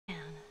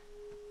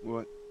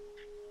What?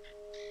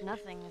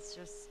 Nothing, it's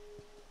just...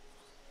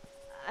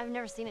 I've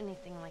never seen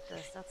anything like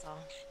this, that's all.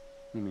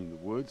 You mean the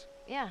woods?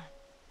 Yeah.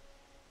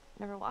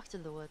 Never walked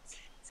through the woods.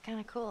 It's kind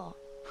of cool.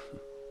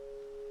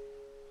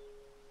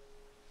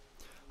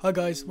 Hi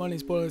guys, my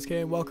name's Boilers here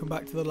and welcome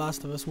back to The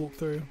Last of Us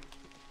walkthrough.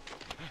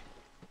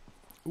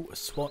 Ooh, a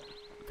SWAT.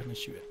 Gonna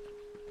shoot it.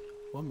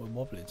 Why am I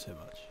wobbling so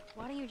much?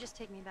 Why don't you just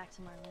take me back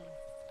to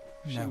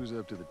Marlene? She was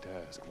up to the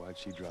task. Why'd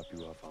she drop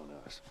you off on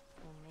us?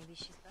 Well, maybe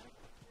she's better.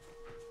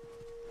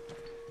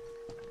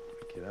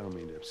 Kid, I don't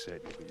mean to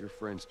upset you, but your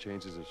friend's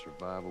chances of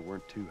survival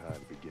weren't too high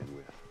to begin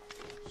with.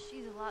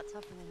 She's a lot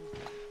tougher than you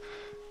think.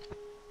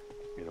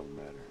 It don't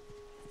matter.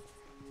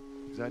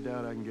 Because I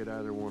doubt I can get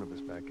either one of us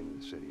back into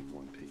the city in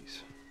one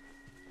piece.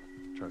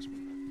 Trust me.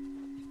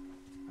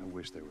 I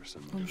wish there was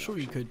some other I'm sure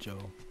you option. could,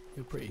 Joel.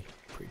 You're a pretty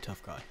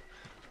tough guy.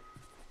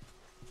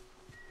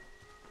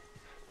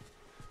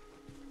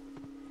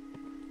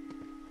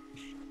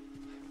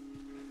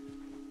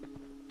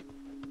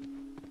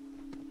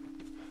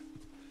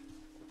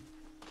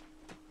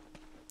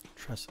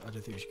 I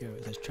don't think we should go.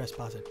 It says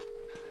trespassing.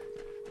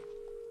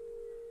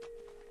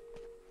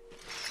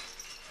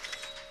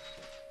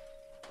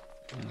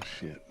 Oh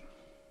shit.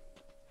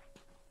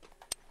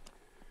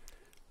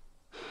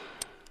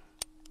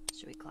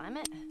 Should we climb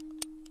it?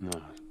 No.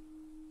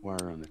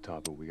 Wire on the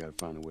top, but we gotta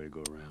find a way to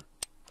go around.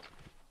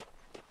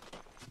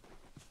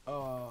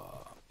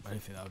 I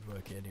don't think that would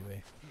work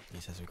anyway.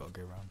 He says we've got to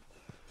go around.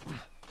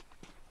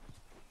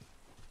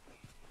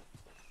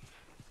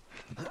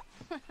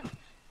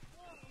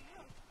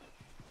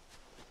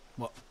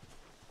 What?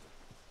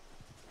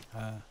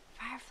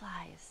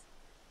 Fireflies.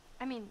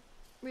 I mean,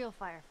 real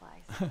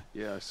fireflies.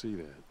 Yeah, I see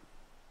that.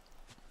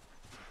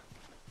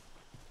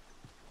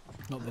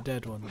 Not the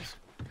dead ones.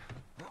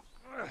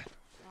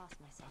 Lost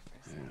myself for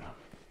a second.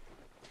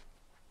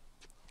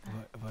 Yeah.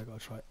 Have I got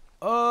to try it?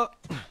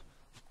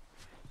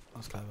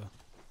 That's clever.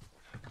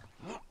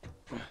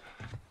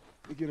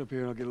 You get up here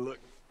and I'll get a look.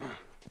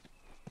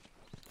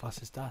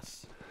 Was ist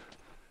das?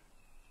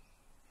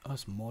 Oh,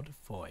 it's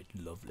modified.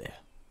 Lovely.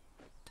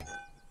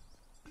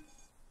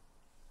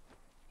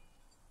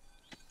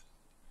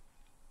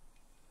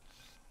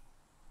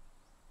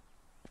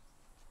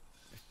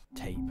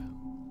 Tape.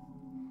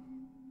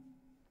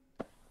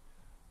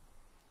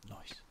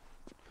 Nice.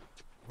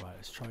 Right,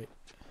 let's try it.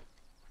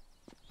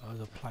 Oh,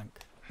 there's a plank.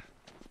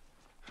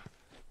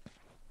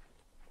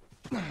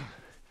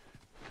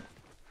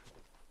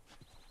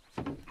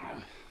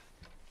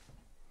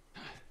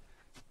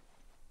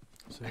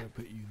 So I'll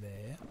put you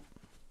there.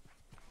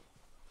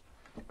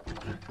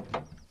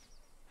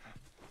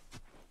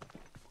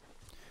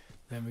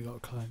 Then we got to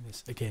climb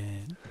this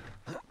again.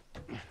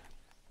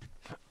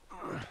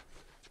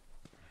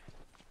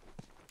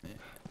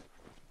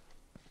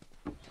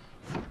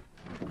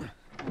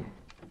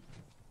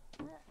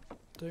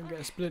 Don't get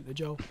a splinter,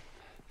 Joel.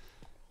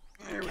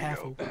 There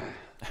Careful. we go.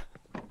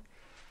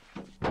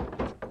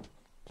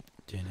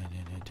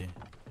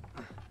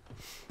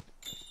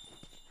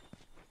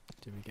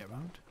 Did we get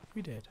round?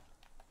 We did.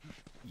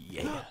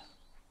 Yeah.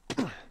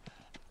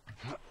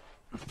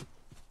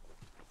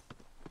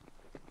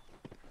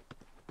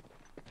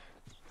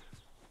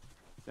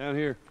 Down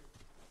here.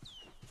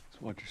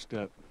 Just watch your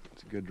step.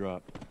 It's a good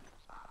drop.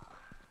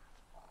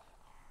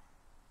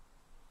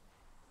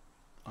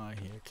 I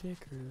hear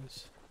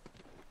clickers.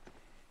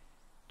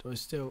 Do I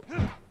still...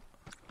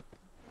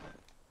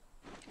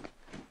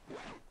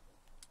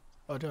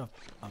 Oh, I do have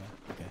ammo.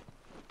 Okay.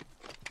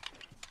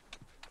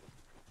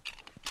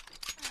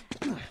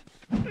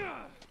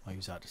 I'll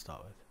use that to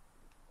start with.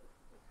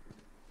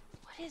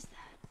 What is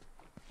that?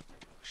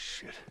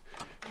 Shit.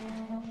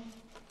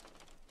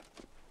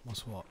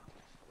 What's what?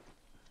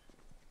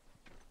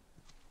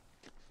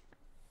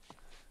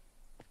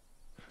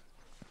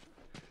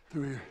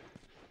 Through here.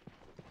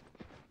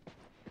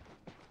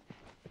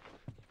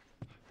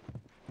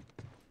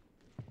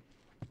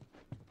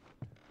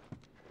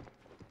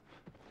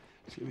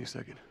 Just give me a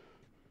second.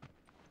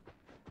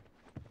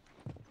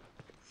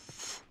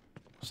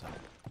 What's that?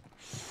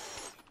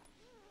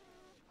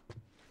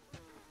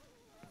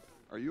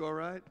 Are you all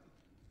right?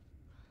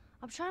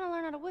 I'm trying to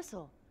learn how to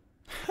whistle.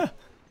 You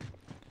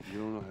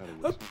don't know how to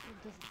whistle. It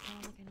doesn't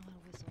sound like I know how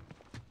to whistle.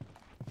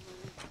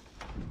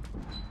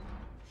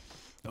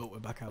 Oh, we're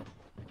back out.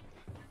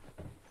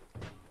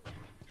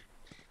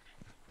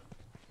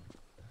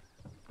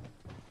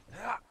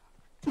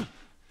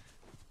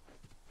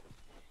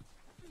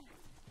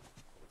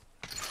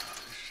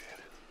 Shit.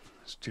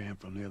 It's jammed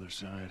from the other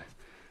side.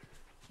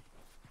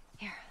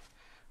 Here,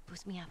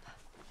 boost me up.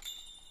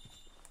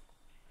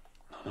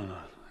 No,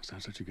 that's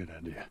not such a good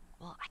idea.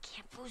 Well, I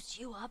can't boost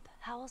you up.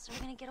 How else are we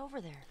gonna get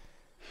over there?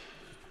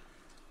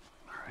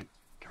 All right,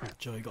 come here.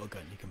 Joe, you got a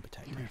gun, you can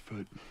protect Give me. me your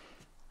foot.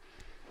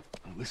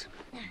 Now listen,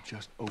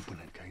 just open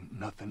it, okay?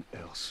 Nothing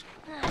else.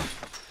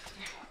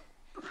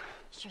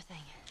 Sure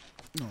thing.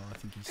 No, I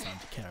think he's starting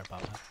to care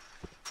about that.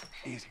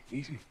 Easy,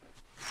 easy.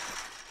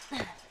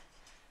 Okay.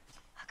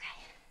 Okay.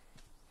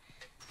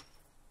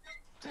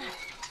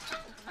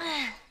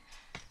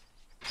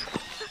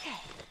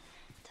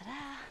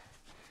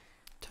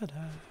 Ta-da.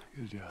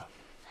 Good job.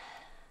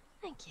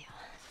 Thank you.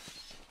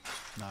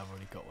 No, I've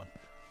already got one.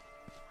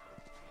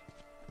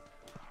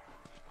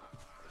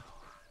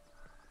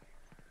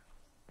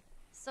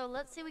 So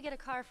let's say we get a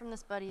car from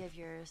this buddy of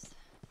yours.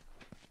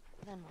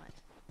 Then what?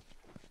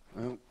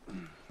 Well,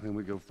 then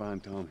we go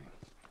find Tommy.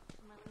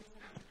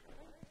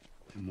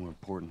 And more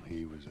importantly,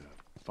 he was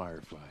a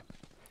firefly.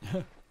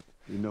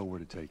 You know where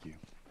to take you.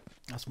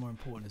 That's more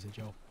important, is it,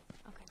 Joel?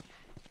 Okay.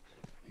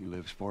 He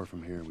lives far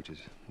from here, which is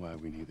why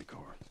we need the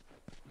car.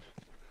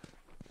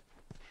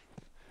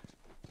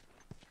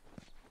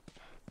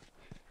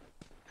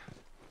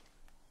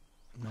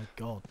 My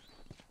God.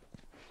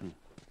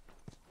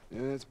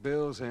 Yeah, it's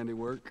Bill's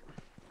handiwork.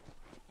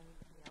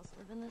 Anybody else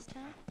live in this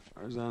town? As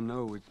far as I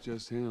know, it's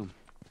just him.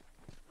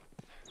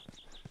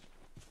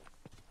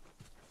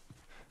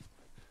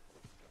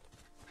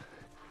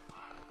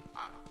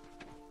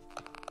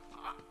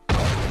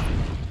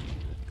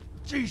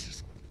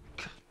 Jesus!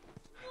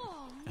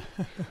 Whoa,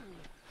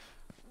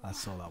 I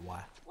saw that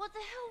wire. what the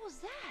hell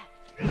was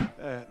that?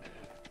 That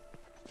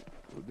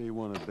would be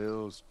one of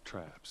Bill's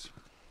traps.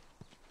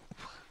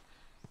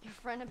 Your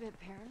friend a bit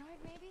paranoid,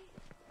 maybe?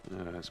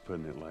 That's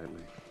putting it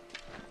lightly.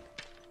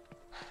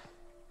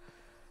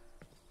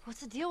 What's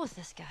the deal with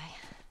this guy?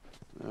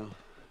 Well,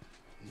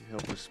 he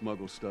helped us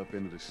smuggle stuff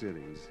into the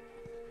cities.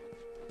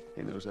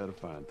 He knows how to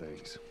find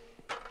things.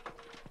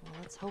 Well,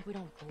 let's hope we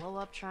don't blow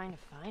up trying to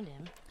find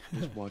him.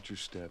 Just watch your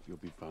step, you'll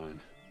be fine.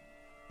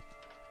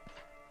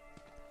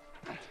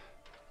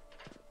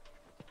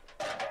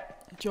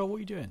 Joel, what are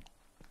you doing?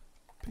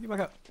 Pick it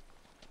back up.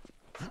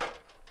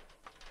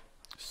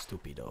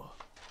 Stupido.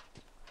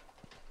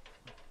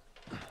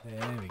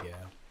 There we go.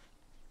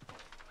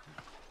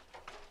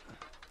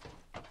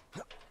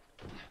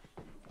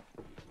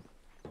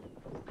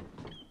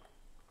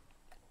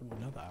 Ooh,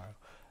 another arrow.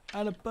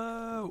 And a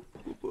bow!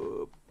 Whoop,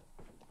 whoop.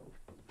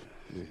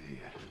 Yeah,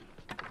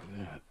 look at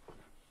that.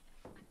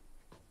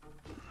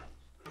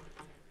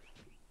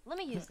 Let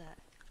me use that.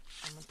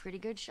 I'm a pretty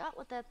good shot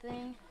with that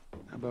thing.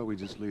 How about we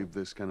just leave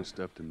this kind of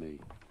stuff to me?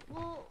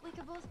 Well, we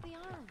could both be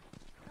armed.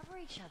 Cover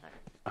each other.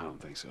 I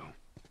don't think so.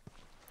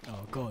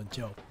 Oh, go on,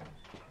 Joe.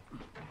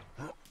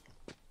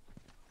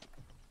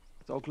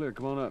 It's all clear,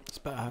 come on up. It's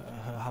better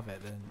her have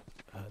it than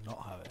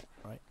not have it,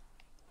 right?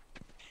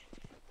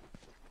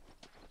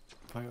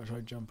 If I gotta try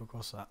to jump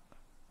across that.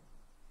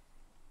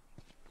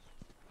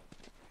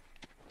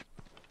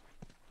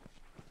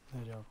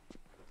 There, Joe.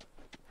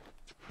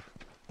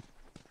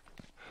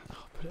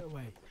 Oh, put it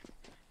away.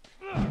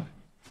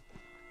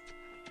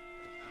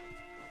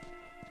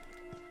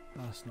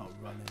 That's not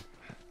running.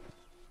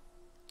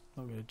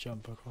 Not gonna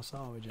jump across,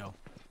 are we, Joe?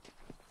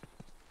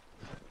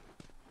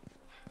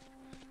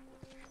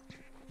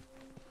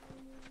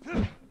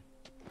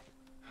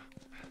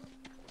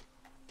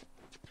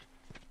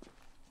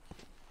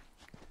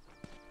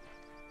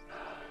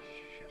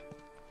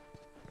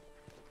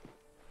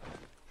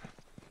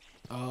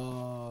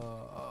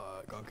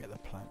 Oh, gotta get the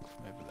plank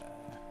from over there.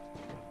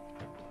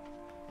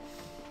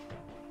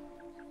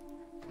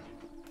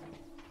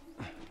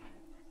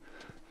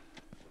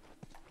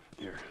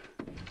 Here.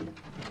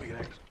 We can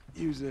actually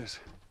use this.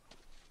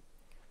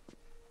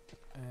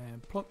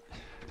 And plunk.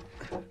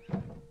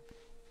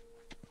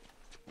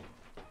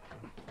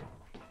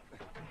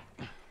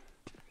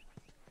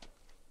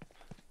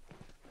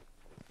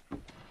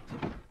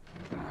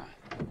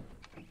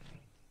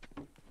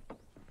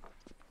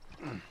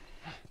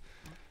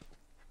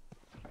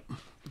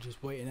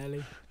 Just waiting,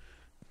 Ellie.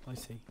 I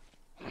see.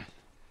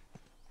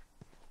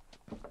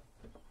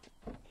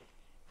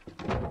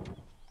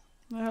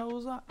 The hell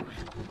was that?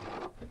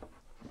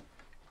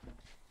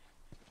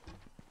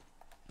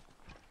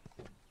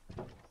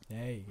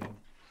 There you go.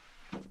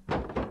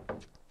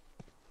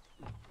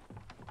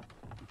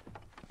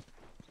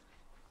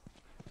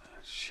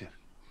 Shit.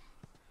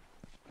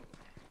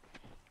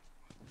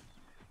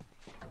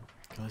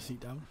 Can I sit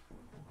down?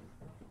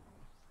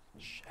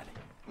 Shh,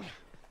 Ellie.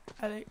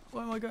 Ellie,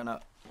 why am I going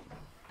up?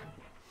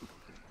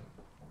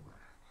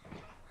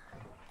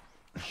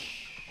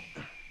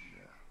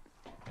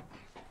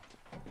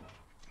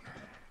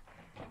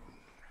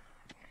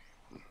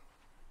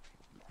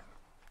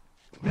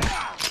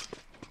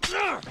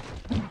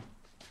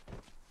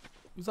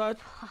 Was that?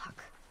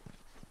 Fuck.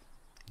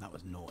 That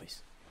was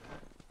noise.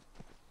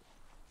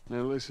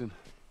 Now listen.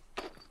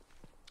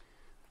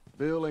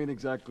 Bill ain't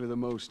exactly the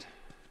most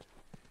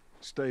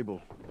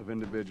stable of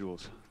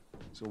individuals.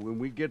 So when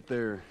we get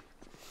there,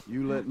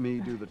 you let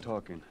me do the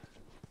talking.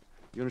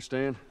 You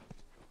understand?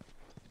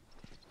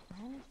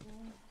 I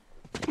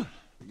understand.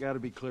 You gotta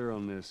be clear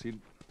on this. He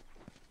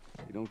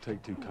don't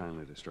take too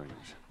kindly to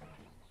strangers.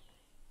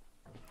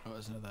 Oh,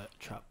 there's another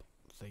trap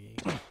thingy.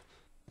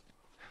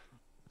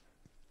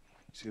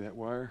 See that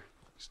wire?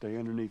 Stay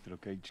underneath it,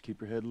 okay? Just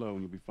keep your head low and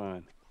you'll be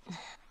fine.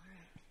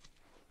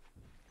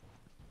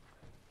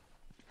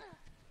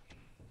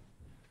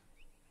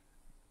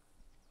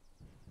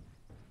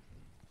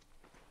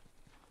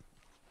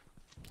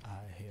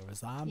 I hear a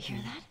zombie. You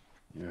hear that?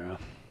 Yeah.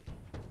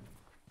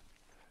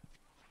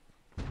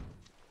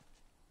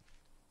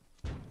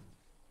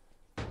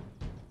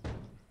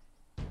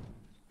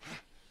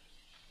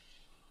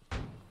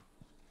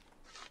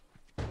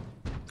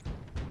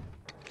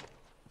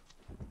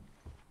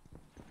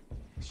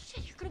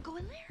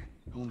 in there?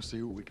 I want to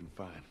see what we can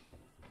find.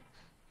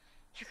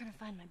 You're gonna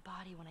find my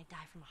body when I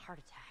die from a heart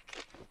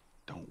attack.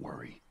 Don't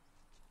worry.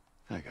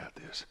 I got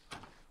this.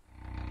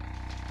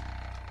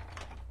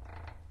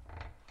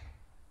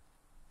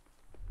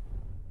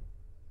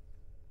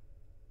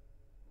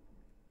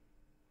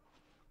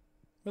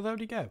 Where the hell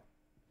did he go?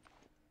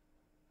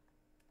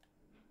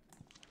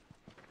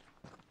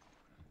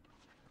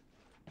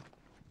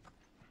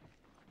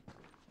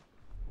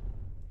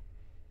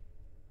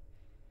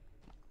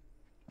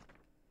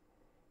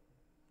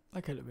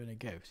 That could have been a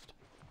ghost.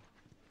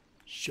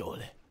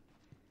 Surely.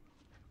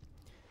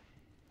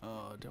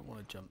 Oh, I don't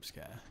want a jump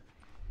scare.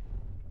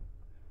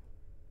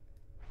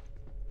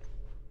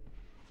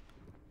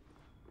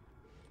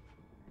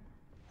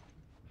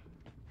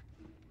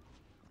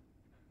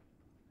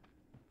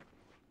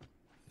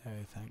 No,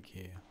 thank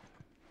you.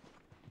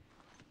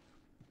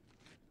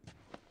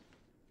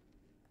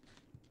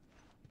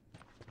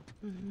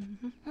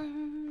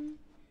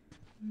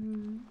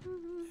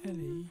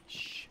 Ellie,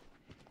 shh.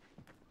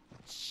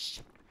 Shh.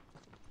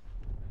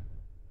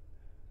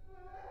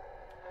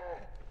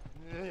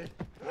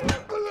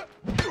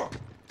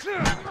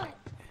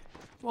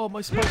 Oh,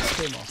 my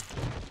spikes came off.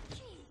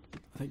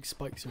 I think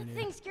spikes are in That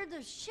here. thing scared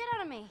the shit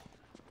out of me.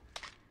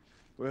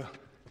 Well,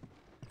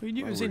 We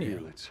knew it while was we're in here.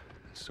 Let's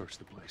search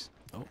the place.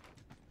 Oh,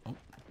 oh.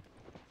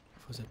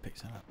 I was pick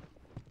that up.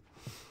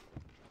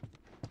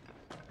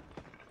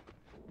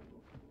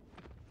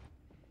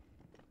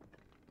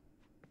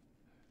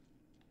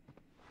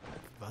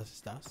 Was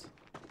ist das?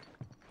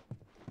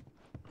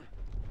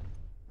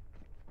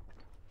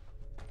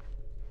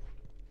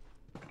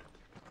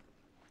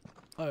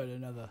 Oh,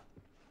 another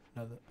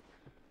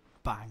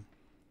bang.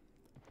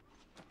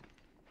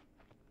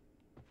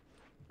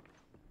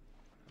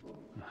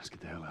 Let's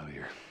get the hell out of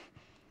here.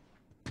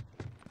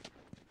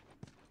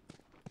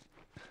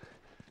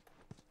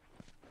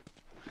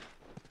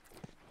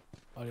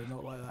 I did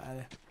not like that,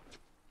 Ellie.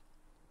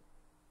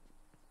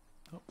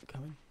 Oh,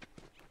 coming.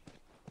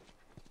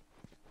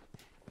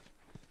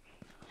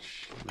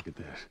 Shh, look at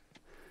this.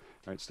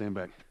 All right, stand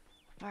back.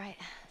 All right.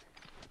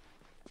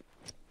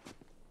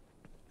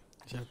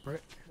 Is that a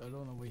brick? I don't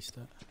want to waste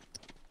it.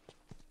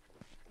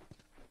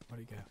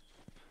 Where'd he go?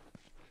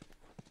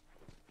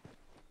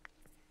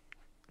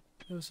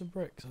 There were some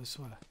bricks, I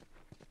swear.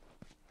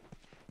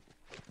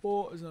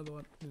 Oh, there's another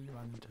one. Nearly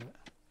ran into it.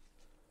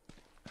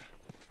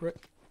 Brick.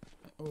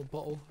 Or a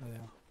bottle. There they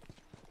are.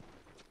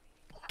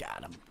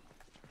 Got him.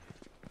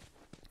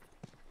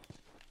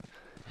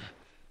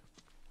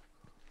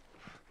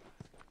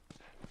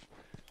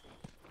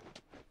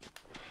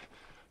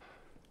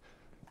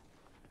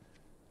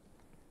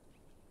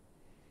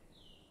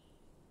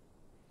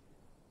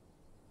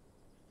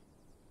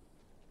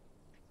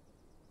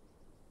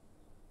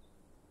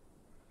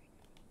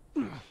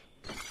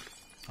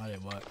 That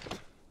didn't work.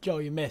 Joe,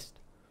 you missed.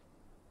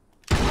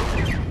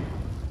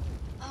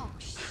 Oh,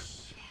 shit.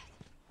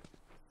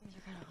 These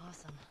are kind of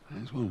awesome.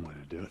 There's one way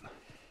to do it.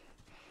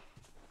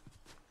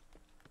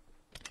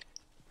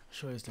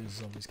 Sure, there's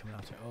zombies coming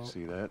out it. Oh,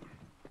 See that?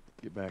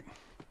 Get back.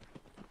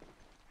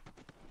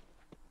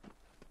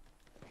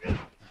 can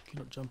you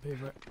not jump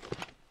over it?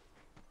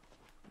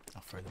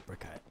 I'll throw the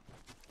brick at it.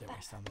 Don't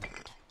waste ammo.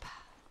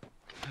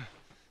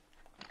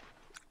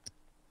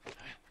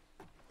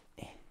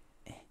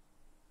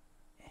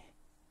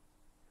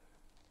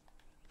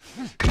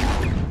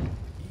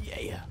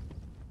 Yeah.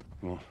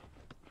 Come on.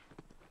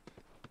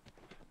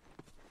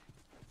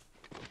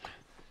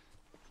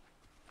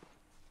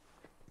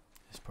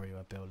 That's probably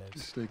where Bill lives.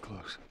 Just stay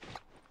close.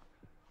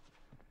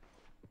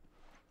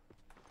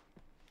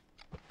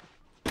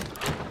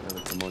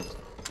 Another come on.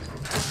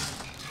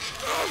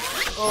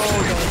 Oh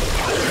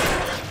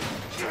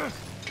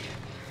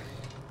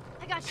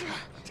I got you.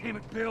 Damn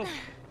it, Bill.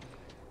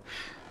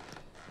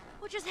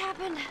 What just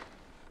happened?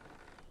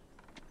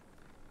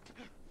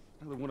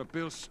 Another one of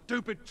Bill's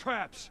stupid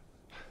traps.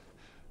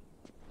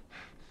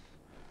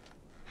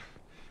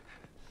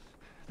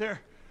 There.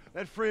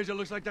 That fridge, it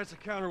looks like that's a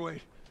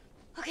counterweight.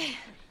 Okay.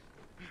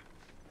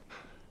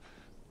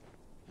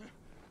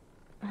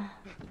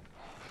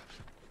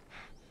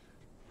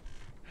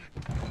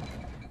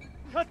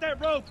 Cut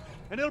that rope,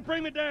 and it'll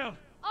bring me down.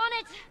 On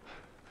it.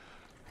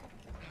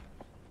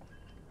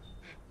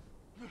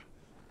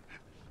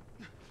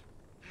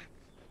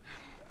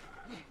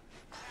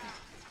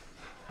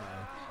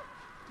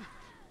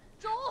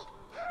 Joel.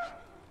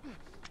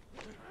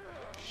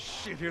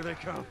 Shit, here they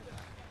come.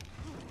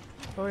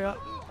 Hurry up.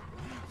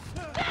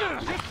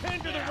 Get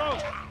pinned to the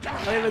rope.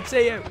 I didn't even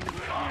see you.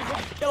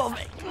 Get off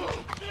me.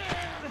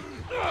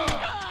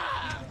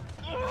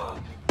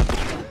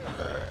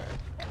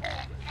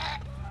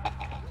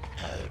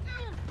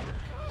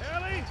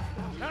 Ellie,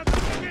 out the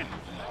ticket.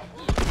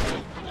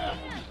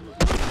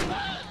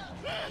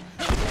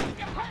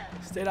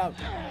 Stay down.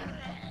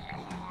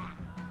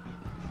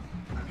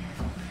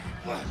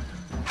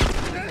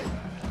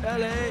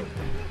 Ellie!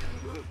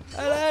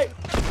 Ellie!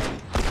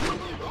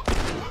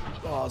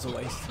 Oh, that was a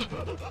waste.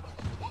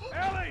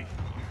 Ellie!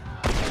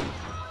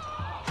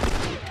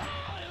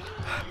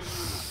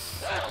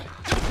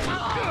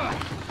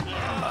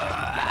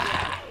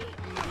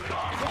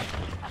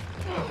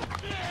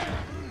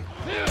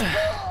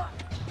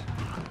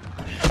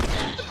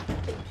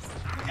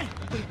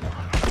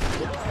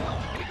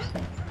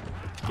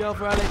 Get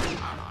off, Ellie.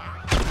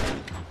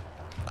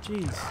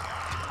 Jeez.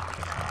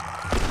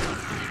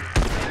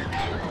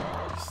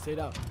 Stay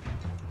down.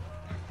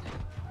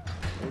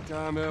 Hey,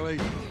 time, Ellie.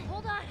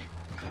 Hold on.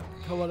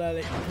 Come on,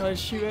 Ellie. Can I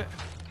shoot it?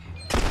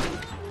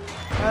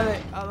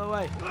 Ellie, out of the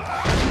way.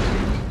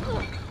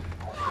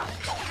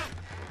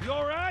 You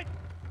all right?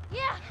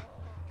 Yeah.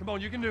 Come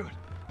on, you can do it.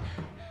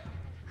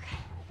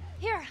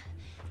 Here.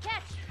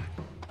 Catch.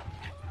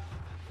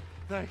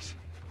 Thanks.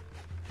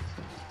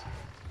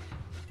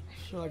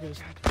 Sure, I can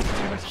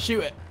just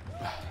shoot it.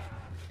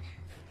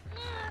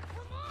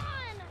 Come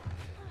on.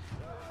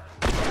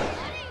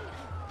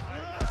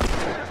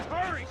 Just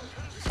hurry.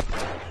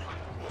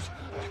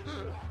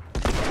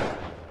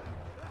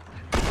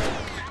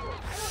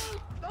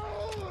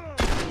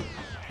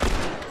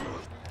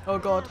 Oh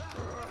god.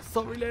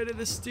 Stop reloading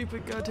this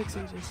stupid gun, takes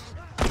ages.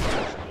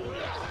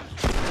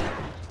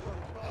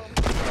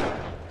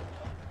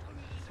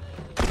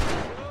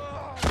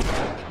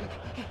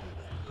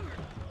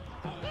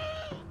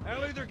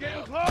 Ellie, they're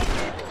getting close.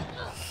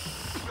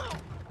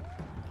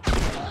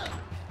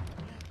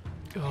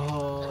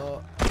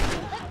 Oh.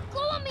 Let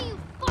go of me, you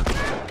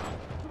fucker.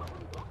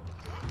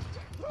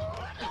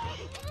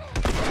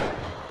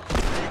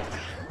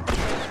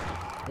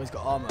 Oh, he's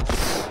got armor.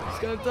 He's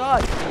gonna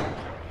die.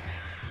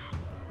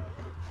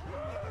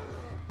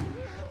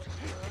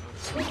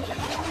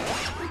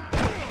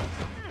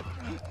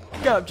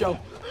 Get up, Joel.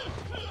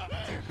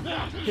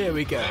 Here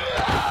we go.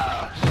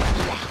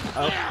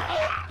 Oh.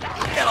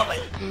 Get on me.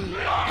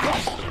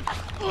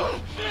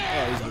 Oh,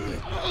 he's ugly.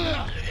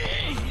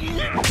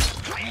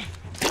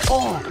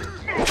 Oh!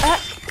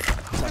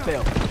 Is that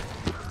Bill?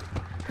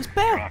 It's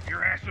Bill! Drop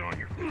your ass on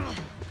your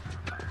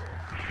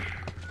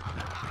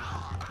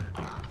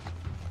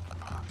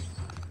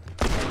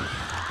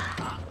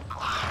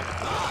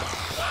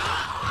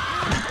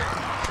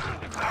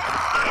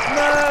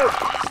No!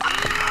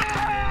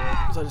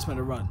 Because I just meant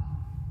to run.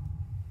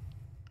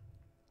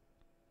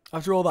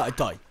 After all that, I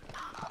died.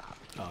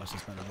 Oh, I was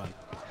just meant to run.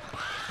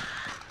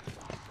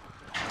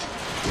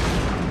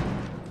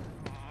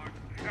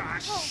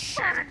 God,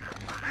 shit.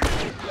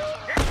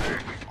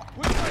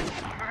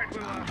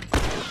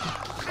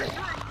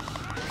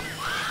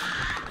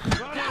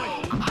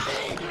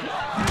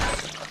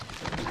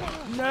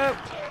 No!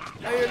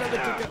 I hear another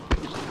kicker.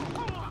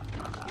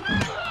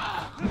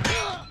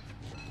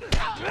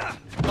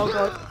 Oh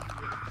god.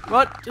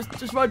 Run!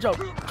 Just run, Joe.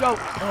 Joe!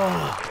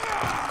 Oh.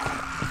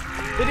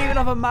 They didn't even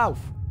have a mouth.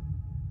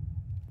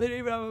 They didn't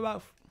even have a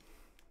mouth.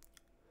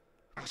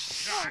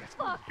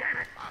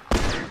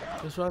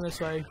 Just run this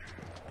way.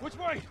 Which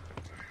way?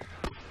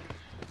 Come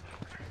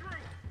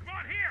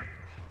on, here.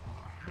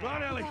 Come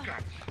on, Ellie.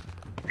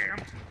 Damn.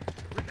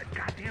 Where's the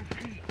goddamn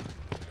key?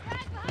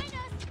 Right behind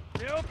us.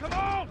 Bill, come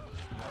on.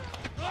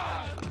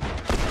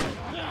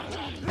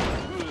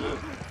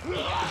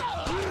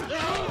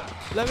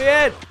 Let me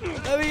in!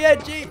 Let me in,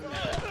 G!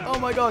 Oh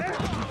my god!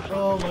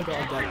 Oh my god,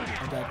 I'm dead.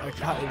 I'm dead. I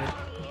can't even.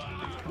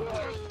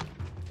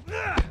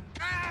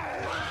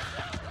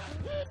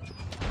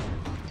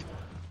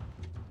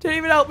 Didn't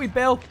even help me,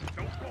 Bill!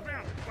 Don't slow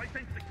down. This place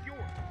ain't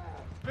secure.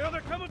 Bill,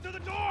 they're coming through the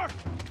door.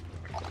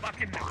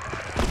 Fucking I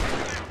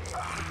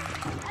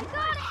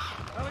got it.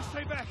 Ellie,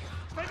 stay back.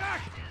 Stay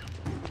back.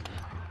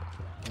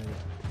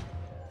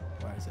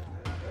 Where is it?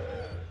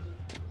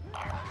 I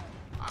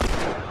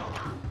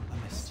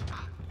missed.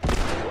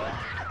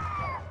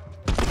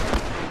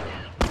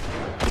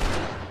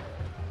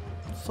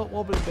 Stop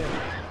wobbling, Bill.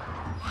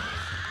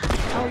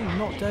 How are you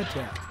not dead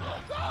yet?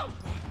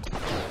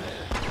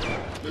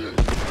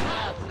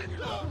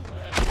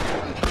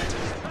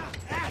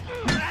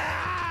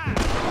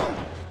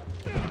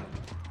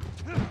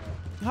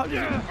 How did you?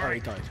 Oh, he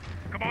died.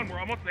 Come on, we're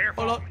almost there.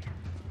 Hold Follow on. me.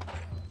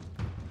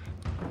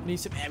 Need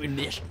some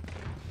ammunition.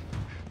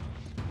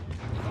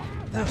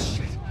 Oh,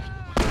 shit.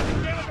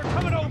 Damn it, they're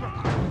coming over.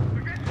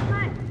 They're getting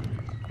through.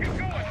 Keep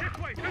going. This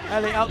way.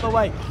 Ellie, out the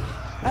way.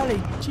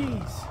 Ellie,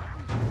 jeez.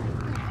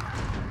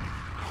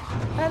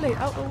 Ellie,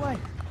 out the way.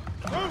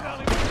 Move,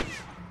 Ellie.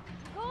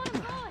 Going,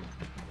 I'm going.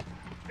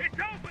 It's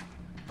open.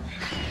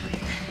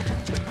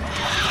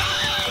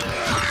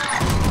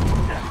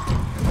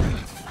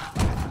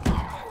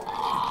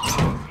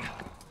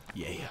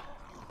 Yeah.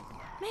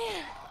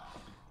 Man,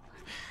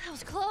 that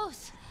was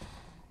close.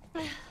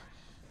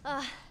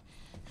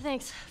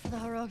 Thanks for the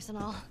heroics and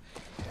all.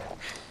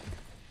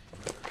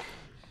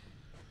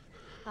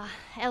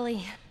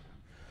 Ellie.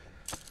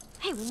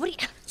 Hey, what are you...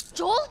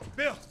 Joel?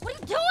 Bill. What are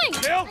you doing?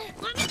 Bill.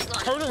 Let me go.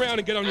 Turn around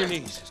and get on your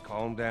knees. Just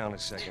calm down a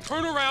second.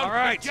 Turn around All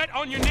right. and get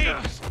on your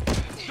knees.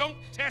 Don't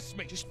test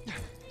me. Just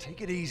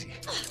Take it easy.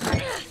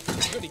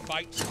 any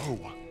bites.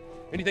 Oh.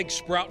 Anything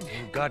sprouting?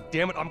 Oh, God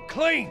damn it, I'm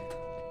clean.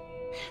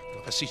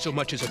 If I see so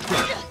much as a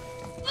trick.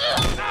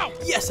 Ow!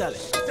 Yes, Ellie.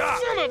 Son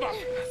of a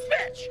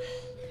bitch!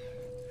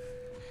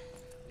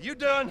 You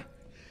done?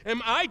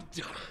 am I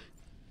done?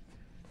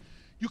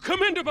 You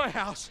come into my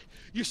house,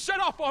 you set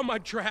off all my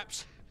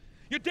traps,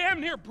 you damn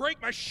near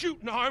break my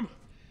shooting arm.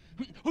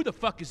 Who the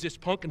fuck is this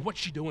punk and what's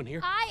she doing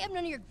here? I am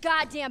none of your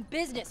goddamn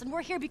business, and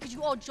we're here because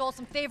you owe Joel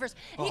some favors.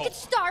 And you can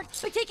start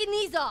by taking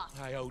these off.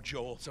 I owe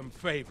Joel some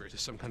favors.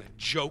 Is some kind of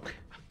joke?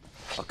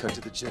 I'll cut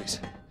to the chase.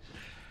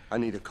 I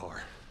need a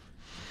car.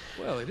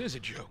 Well, it is a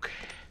joke.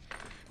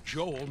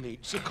 Joel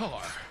needs a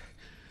car.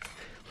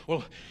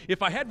 Well,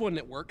 if I had one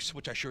that works,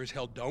 which I sure as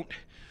hell don't,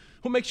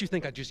 what makes you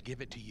think I'd just give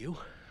it to you?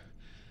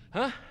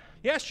 Huh?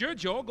 Yeah, sure,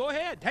 Joel, go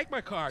ahead. Take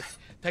my car.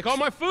 Take all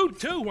my food,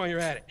 too, while you're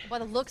at it. By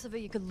the looks of it,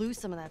 you could lose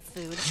some of that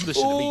food.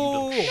 Listen to me, you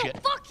little shit.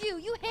 No, fuck you!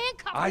 You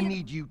handcuffed me. I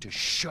need you to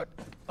shut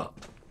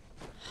up.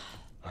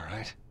 All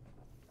right?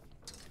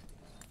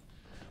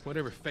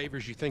 Whatever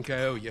favors you think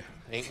I owe you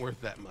ain't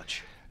worth that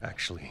much.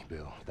 Actually,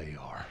 Bill, they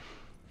are.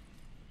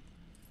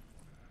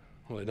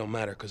 Well, it don't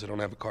matter, because I don't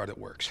have a car that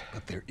works.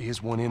 But there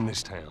is one in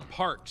this town.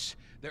 Parts.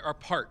 There are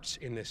parts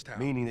in this town.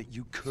 Meaning that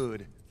you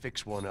could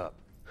fix one up.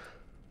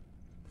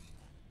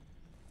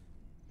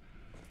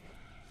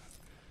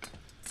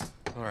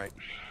 All right.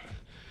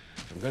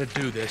 If I'm gonna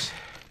do this,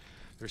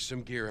 there's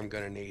some gear I'm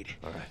gonna need.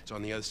 All right. It's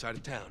on the other side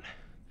of town.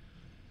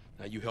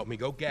 Now you help me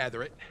go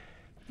gather it,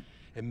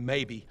 and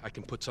maybe I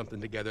can put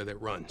something together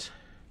that runs.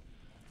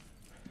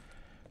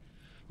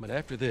 But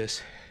after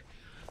this,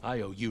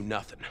 I owe you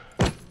nothing.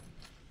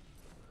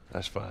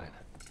 That's fine.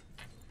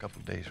 A couple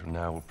of days from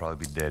now, we'll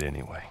probably be dead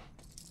anyway.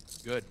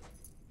 Good.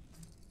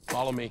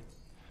 Follow me.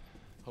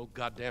 Whole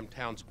goddamn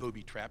town's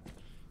booby-trapped.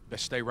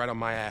 Best stay right on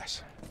my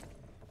ass.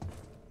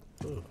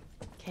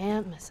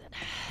 Can't miss it.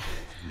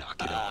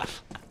 Knock it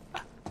off.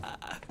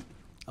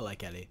 I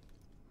like Ellie.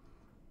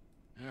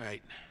 All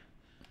right.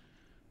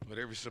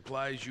 Whatever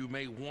supplies you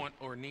may want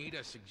or need,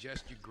 I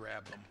suggest you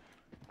grab them.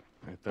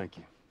 All right, thank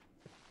you.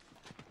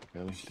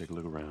 Ellie, take a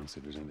look around, see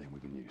if there's anything we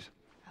can use.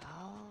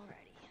 Alrighty.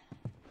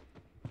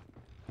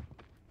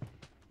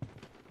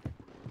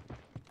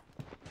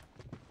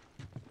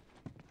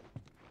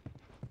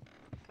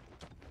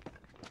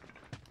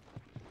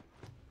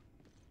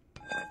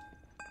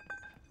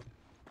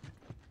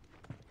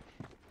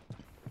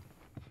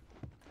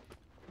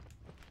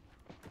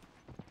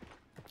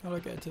 How do I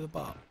get to the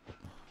bar?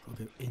 I'll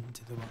go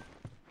into the bar.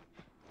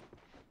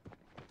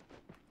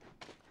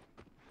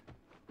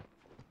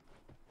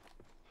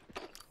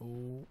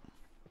 Oh.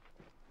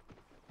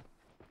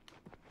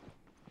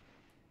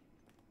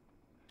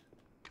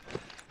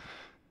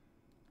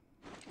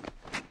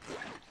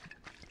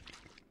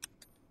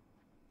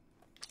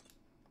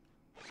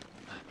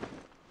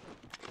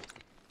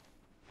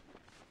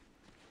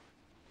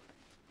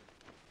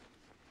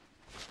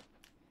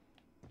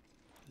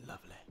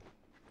 Lovely.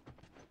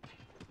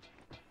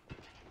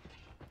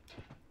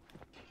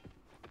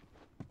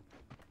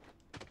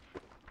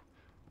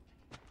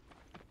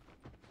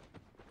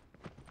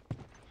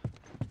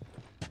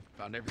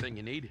 Found everything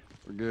you need?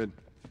 We're good.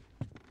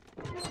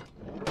 All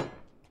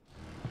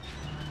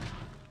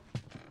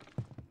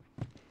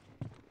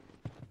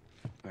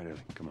right, Ellie,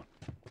 come on.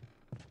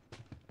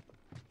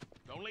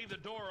 Don't leave the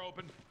door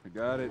open. I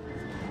got it.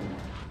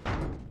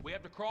 We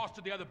have to cross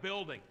to the other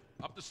building.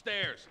 Up the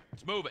stairs.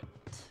 Let's move it.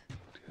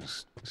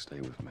 Just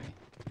stay with me.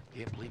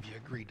 Can't believe you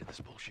agreed to this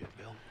bullshit,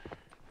 Bill.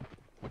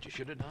 What you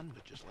should have done,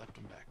 but just left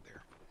him back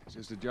there. It's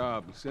just a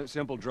job.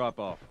 Simple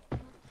drop-off.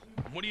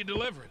 What are you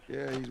delivering?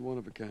 Yeah, he's one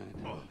of a kind.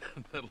 Oh,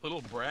 that little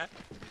brat?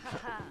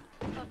 Haha.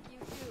 Fuck you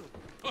too.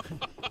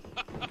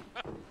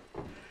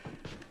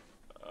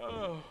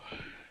 Oh.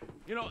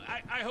 You know,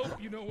 I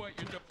hope you know what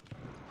you're doing.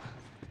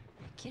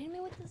 You kidding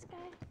me with this guy?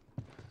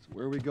 So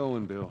where are we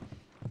going, Bill?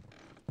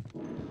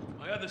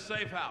 My other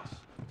safe house.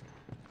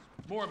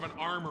 It's more of an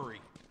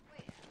armory.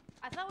 Wait,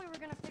 I thought we were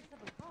gonna fix up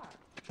a car.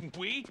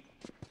 We?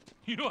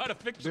 You know how to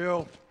fix it?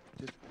 Bill,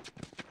 just...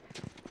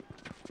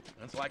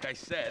 That's like I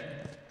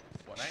said.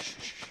 What I...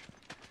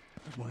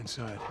 Let's go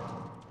inside.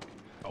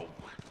 Oh,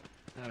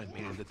 I've been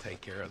meaning to take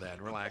care of that.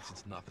 Relax,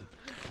 it's nothing.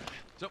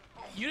 So,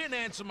 you didn't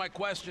answer my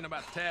question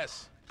about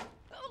Tess.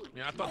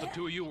 Yeah, I thought the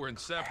two of you were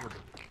inseparable.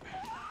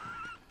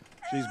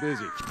 She's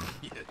busy.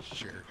 Yeah,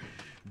 sure.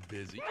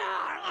 Busy.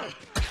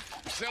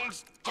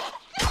 Sounds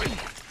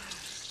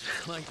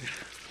like there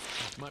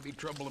might be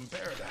trouble in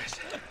paradise.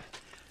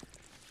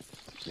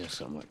 Yeah,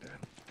 something like that.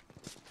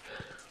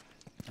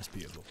 That's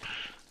beautiful.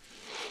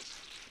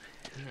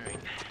 All right, here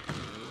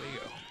we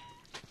go.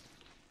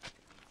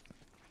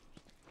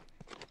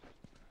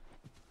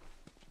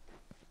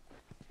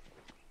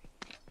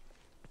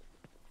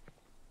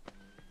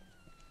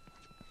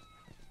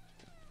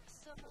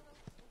 So,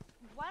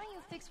 why don't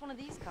you fix one of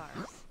these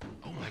cars?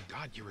 Oh my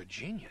God, you're a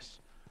genius.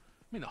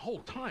 I mean, the whole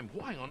time,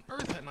 why on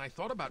earth hadn't I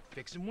thought about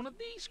fixing one of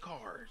these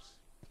cars?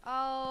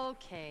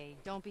 Okay,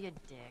 don't be a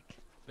dick.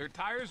 Their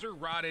tires are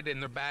rotted and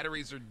their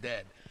batteries are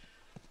dead.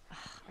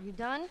 Are you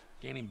done?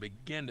 Can't even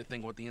begin to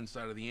think what the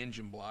inside of the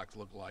engine blocks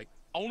look like.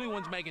 Only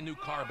ones making new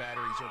car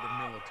batteries are the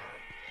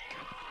military.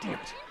 God damn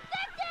it.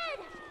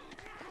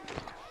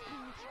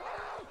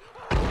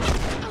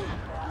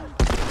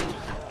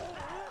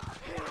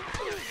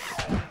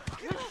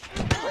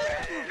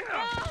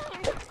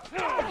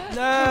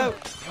 No!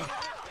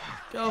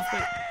 Get off me.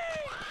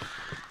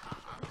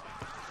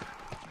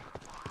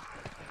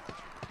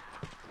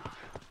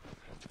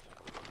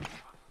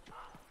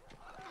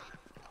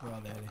 Where are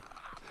they, Ellie?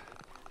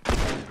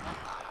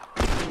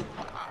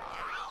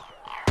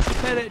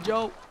 Hit it,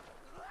 Joel.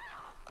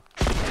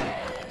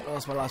 Oh,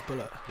 that's my last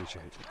bullet.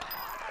 Appreciate it.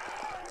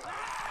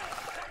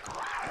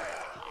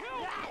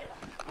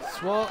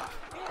 Swap.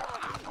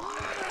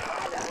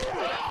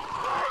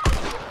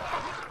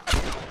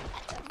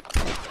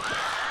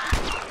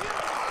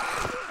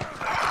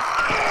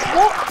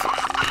 What?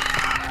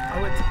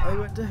 I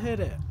went to hit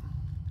it.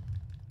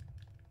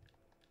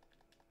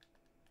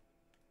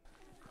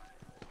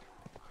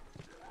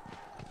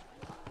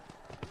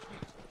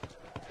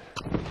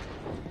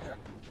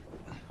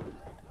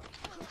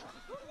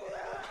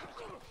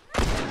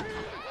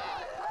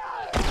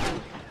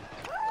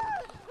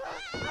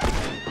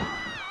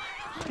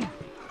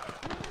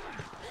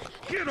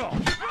 Get off!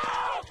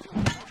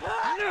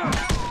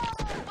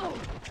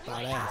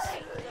 Badass.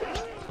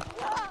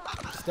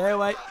 Stay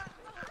away.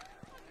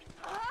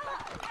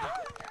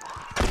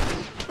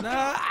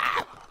 No.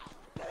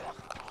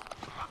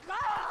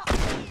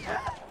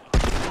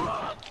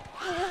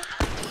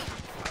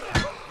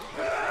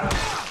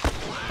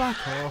 Back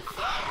off.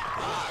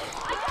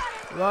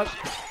 Run.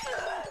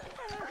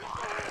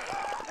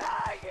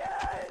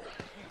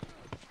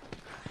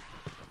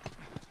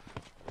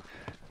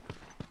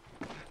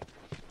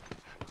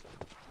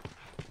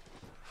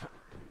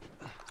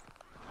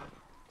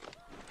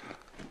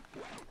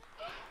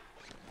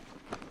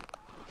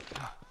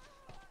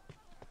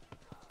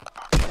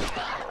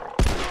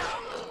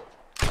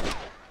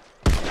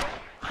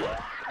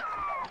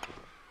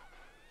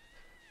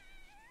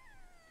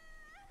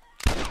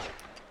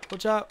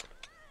 Watch out.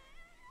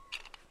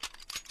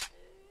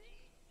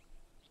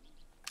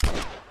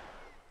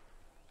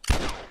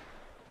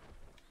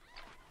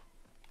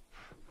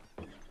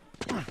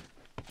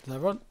 Does that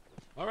run?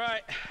 All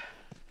right.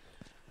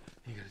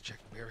 You gotta check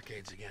the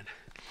barricades again.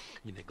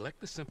 You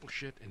neglect the simple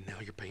shit, and now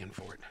you're paying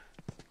for it.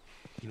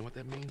 You know what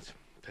that means?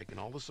 Taking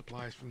all the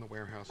supplies from the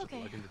warehouse and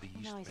plug into the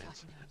east now he's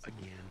fence talking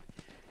to again.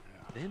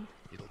 Then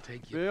it'll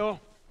take you, Bill?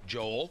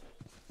 Joel,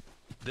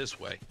 this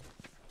way.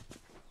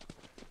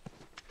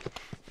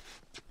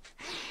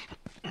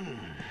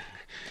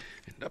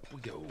 And up we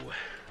go.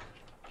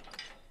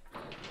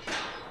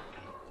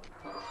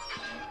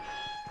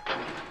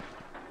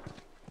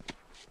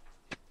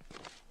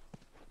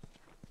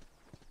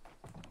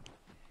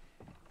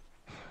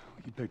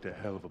 You picked a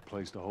hell of a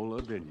place to hole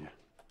up, didn't you?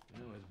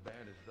 You know, as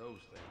bad as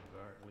those things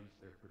are, at least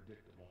they're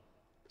predictable.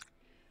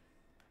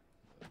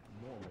 But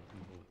normal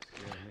people would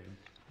scare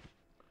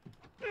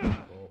me.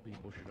 All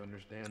people should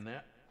understand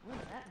that. What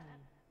does that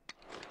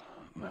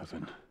mean?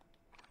 Nothing.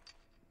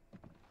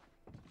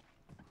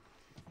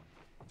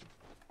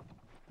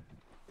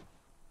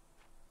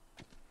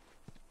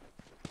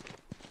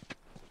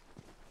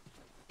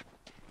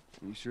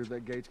 You sure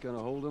that gate's gonna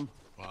hold them?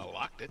 Well, I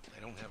locked it. They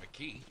don't have a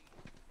key.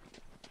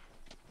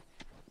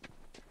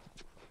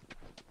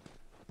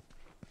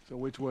 So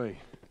which way?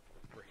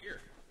 We're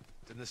here.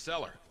 It's in the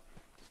cellar.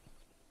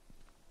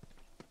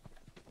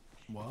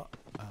 What?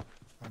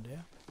 Around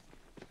here?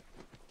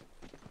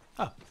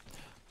 Oh.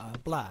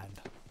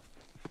 Blind.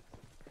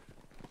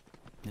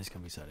 This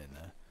can be set in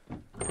there.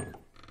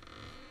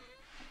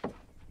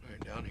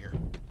 Right down here.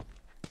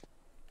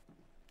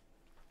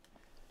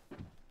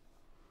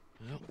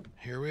 Well,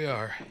 here we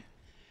are.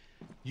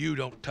 You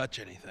don't touch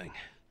anything.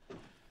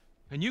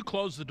 And you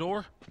close the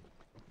door?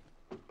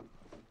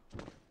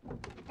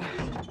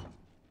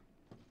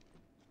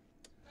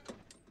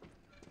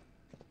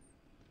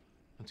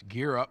 Let's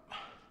gear up.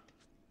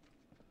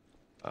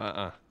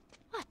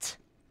 What?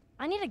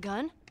 I need a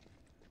gun.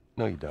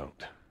 No, you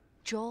don't.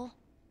 Joel,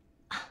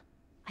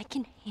 I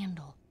can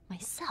handle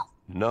myself.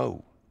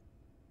 No.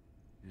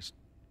 Just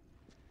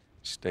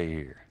stay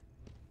here.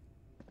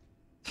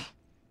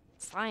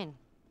 It's fine.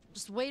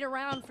 Just wait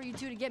around for you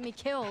two to get me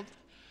killed.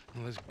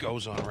 Well, this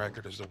goes on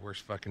record as the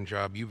worst fucking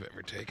job you've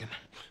ever taken.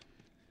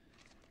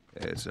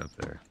 It's up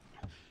there.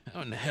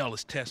 How in the hell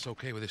is Tess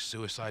okay with this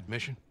suicide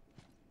mission?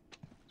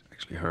 It's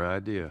actually her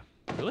idea.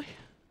 Really?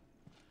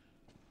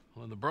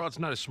 Well, the broad's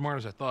not as smart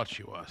as I thought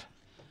she was.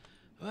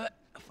 But,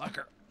 fuck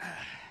her.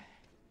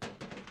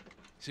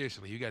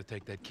 Seriously, you gotta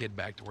take that kid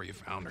back to where you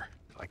found her.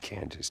 I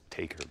can't just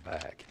take her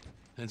back.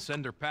 Then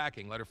send her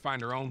packing, let her find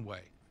her own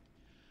way.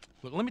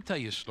 Look, let me tell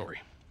you a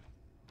story.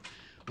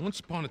 Once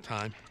upon a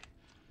time,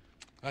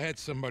 I had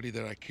somebody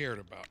that I cared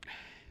about.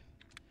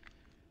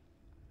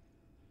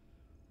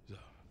 A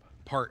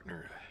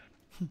partner.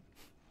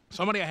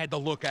 Somebody I had to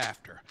look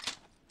after.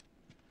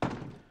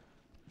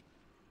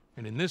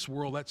 And in this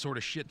world, that sort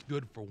of shit's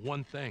good for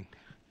one thing.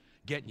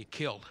 Getting you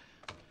killed.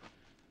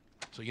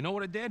 So you know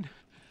what I did?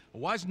 I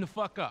wisened the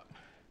fuck up.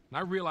 And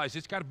I realized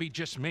it's gotta be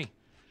just me.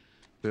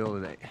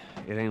 Bill, it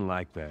ain't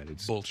like that.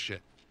 It's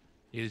Bullshit.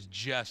 It is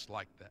just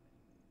like that.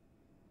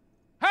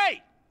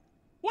 Hey!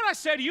 What'd I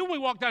say to you when we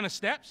walked down the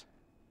steps?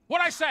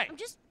 What'd I say? I'm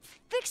just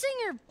fixing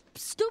your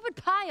stupid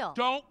pile.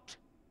 Don't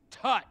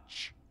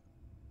touch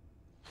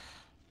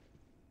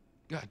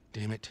God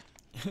damn it.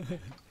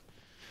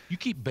 You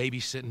keep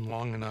babysitting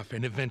long enough,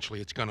 and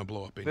eventually it's gonna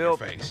blow up in your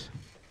face.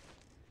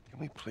 Can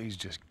we please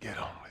just get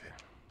on with it?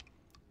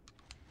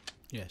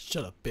 Yeah,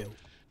 shut up, Bill.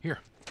 Here.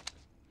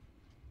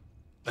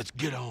 Let's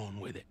get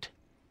on with it.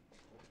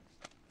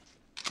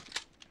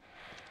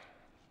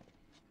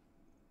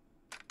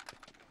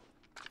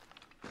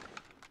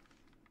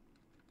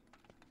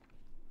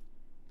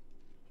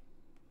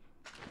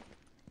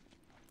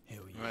 Hell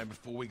yeah. All right,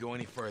 before we go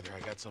any further,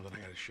 I got something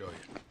I gotta show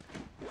you.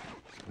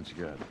 What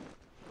you got?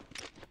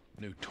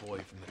 New toy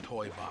from the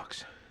toy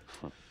box.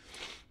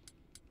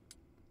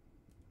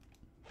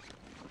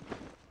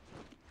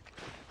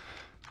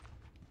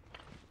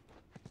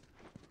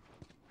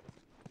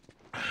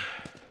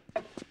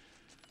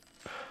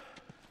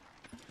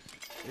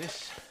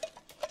 This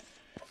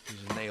is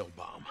a nail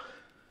bomb.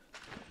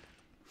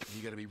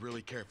 You gotta be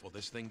really careful.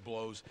 This thing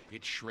blows,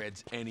 it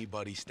shreds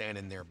anybody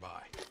standing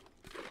nearby.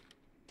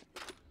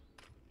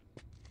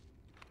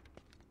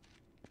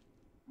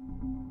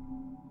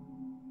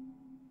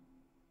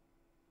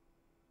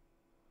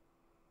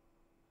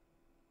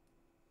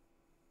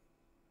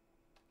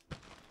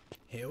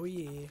 Hell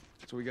yeah.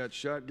 So we got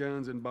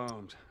shotguns and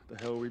bombs. What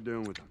the hell are we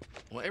doing with them?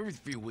 Well, every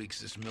few weeks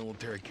this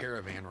military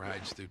caravan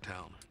rides through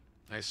town.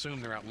 I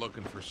assume they're out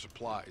looking for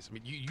supplies. I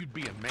mean, you'd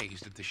be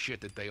amazed at the shit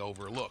that they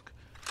overlook.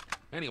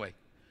 Anyway,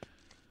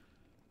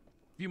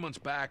 a few months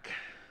back,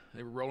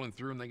 they were rolling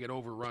through and they get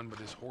overrun by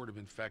this horde of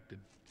infected.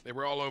 They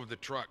were all over the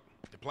truck.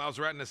 The plow's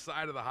right in the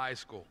side of the high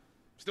school.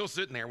 Still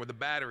sitting there with a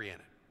battery in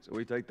it. So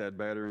we take that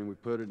battery and we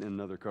put it in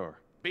another car.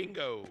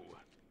 Bingo!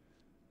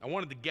 I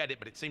wanted to get it,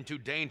 but it seemed too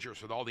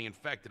dangerous with all the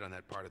infected on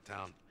that part of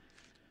town.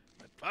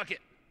 But fuck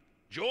it.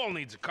 Joel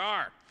needs a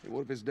car. Hey,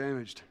 what if it's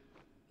damaged?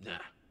 Nah,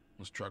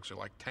 those trucks are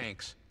like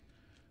tanks.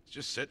 It's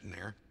just sitting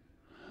there.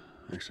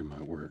 Actually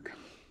might work.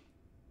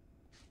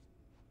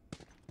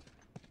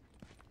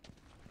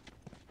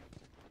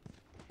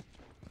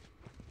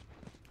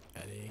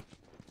 Ellie.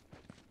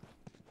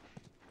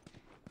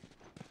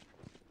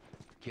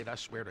 Kid, I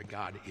swear to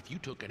God, if you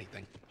took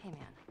anything... Hey, man,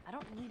 I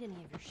don't need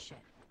any of your shit.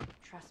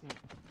 Trust me.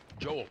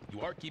 Joel, you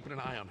are keeping an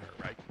eye on her,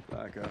 right?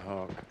 Like a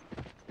hawk.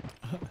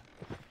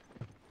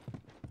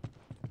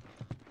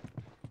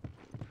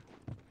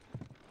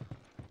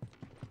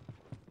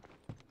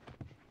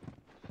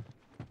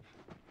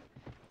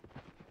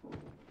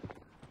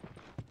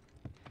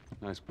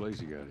 Nice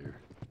place you got here.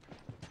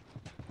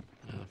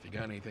 Well, if you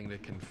got anything to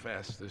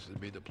confess, this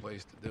would be the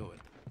place to do it.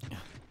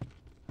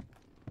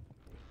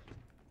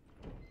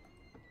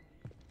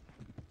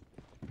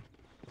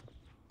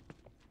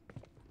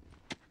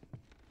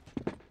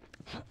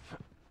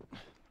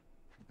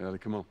 Ellie,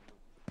 come on.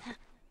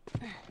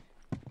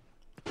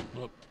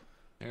 Look,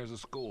 there's a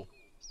school.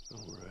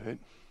 All right.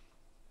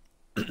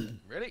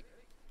 Ready?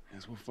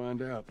 Guess we'll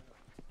find out.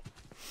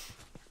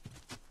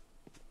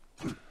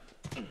 Let's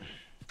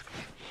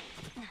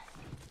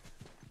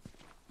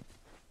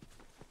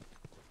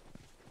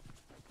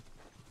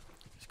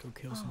go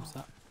kill some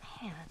stuff.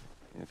 Man,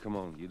 Yeah, come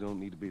on. You don't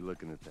need to be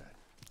looking at that.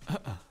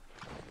 I've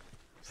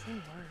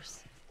seen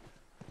worse.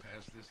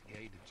 Past this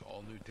gate, it's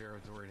all new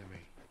territory to me.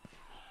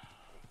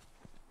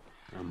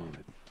 I'm on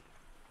it.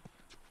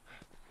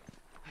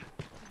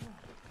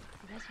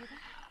 You guys hear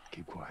that?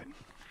 Keep quiet.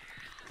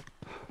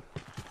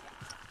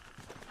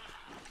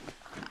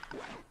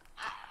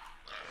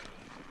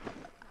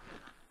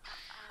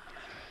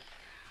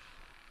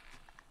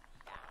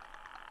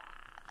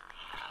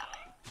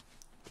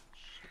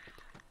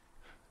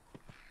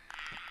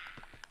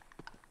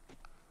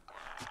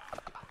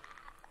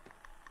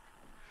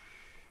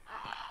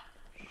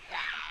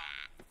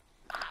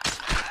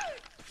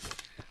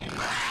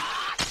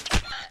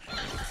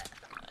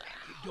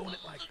 Doing it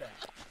like that.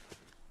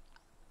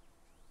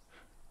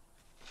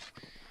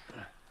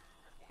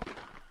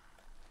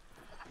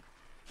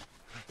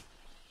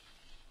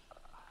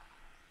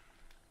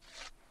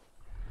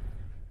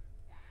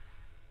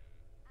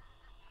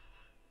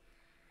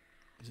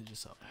 Is it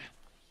just up?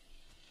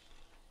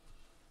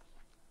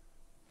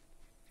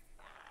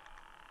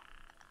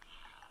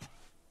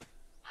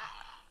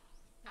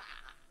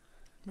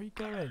 Where you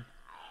going?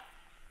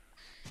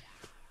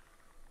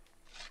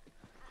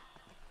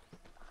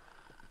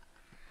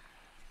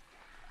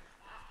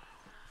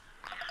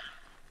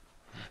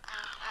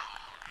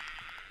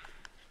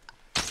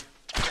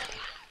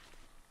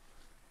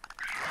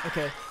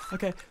 Okay,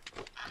 okay.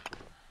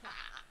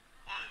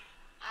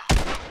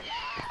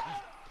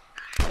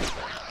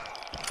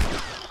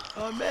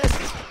 Oh, I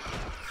missed!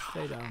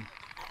 Stay down.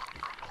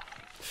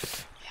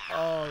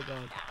 Oh,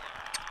 God.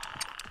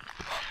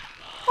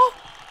 Oh.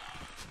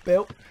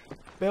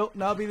 Bill,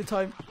 now be the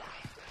time.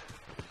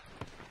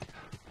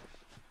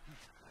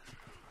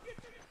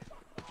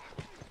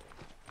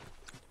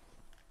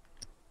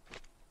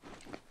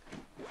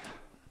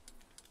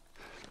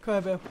 Come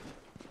here, Bill.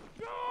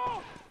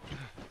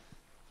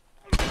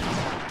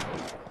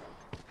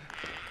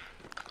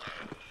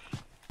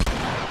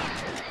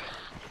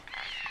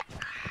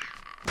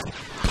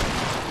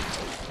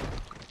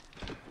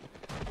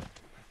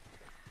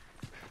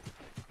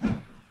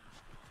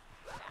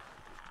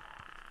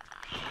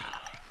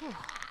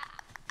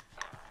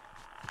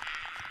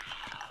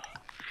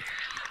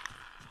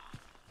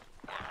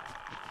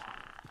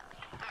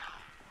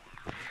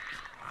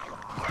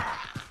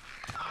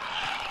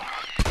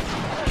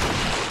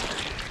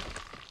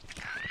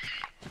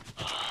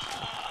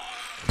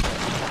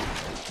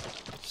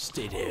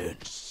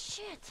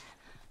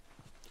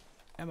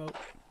 Ammo.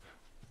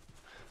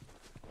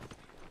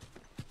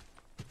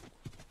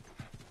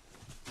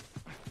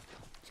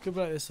 It's gonna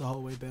be like this the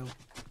whole way, Bill.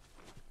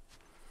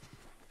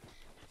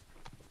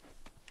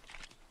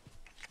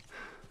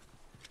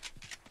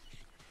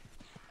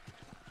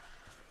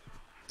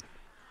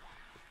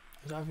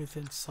 Is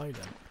everything silent?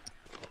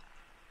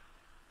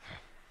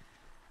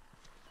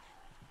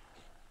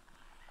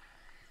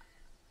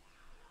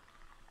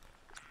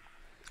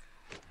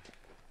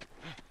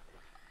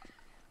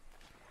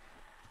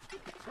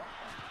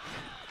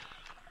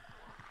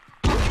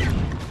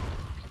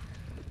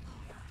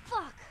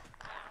 Fuck!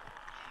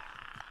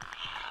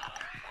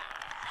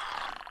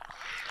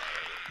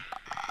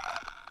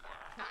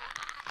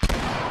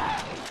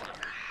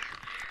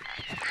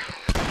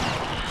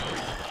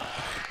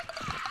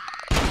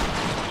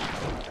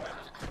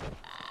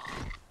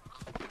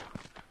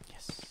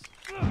 Yes.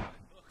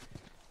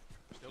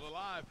 Still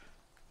alive.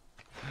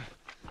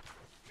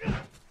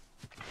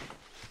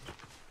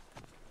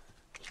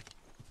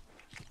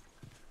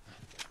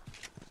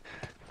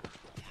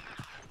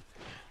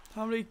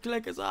 How many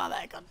clickers are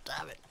there? God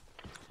damn it.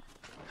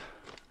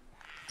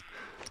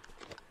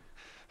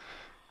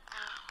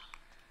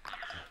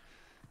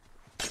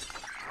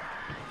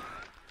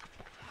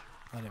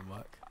 That didn't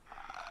work.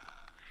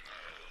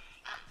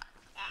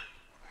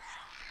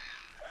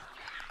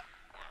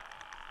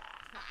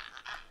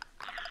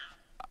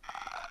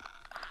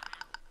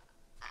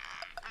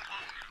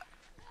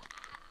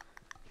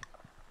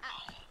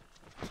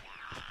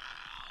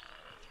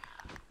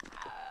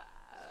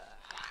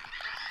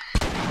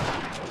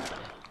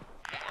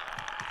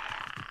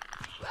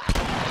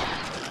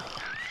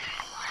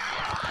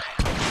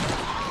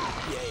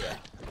 Yeah.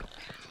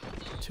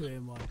 2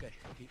 in 1. Okay,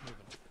 keep moving.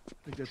 I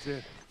think that's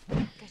it.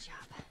 Good job.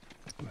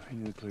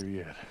 Ain't it clear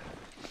yet?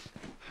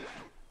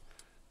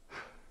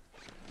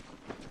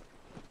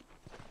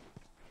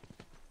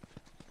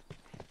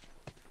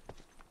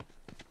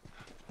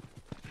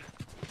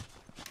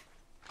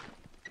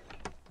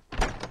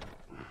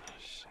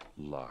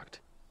 Locked.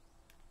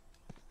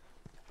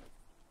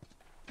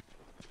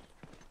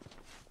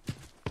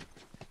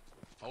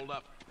 Hold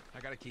up. I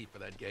got a key for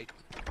that gate.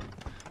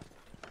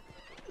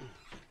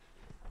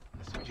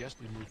 I suggest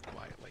we move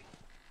quietly.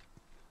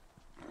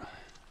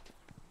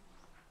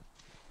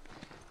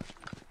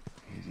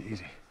 Easy,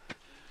 easy.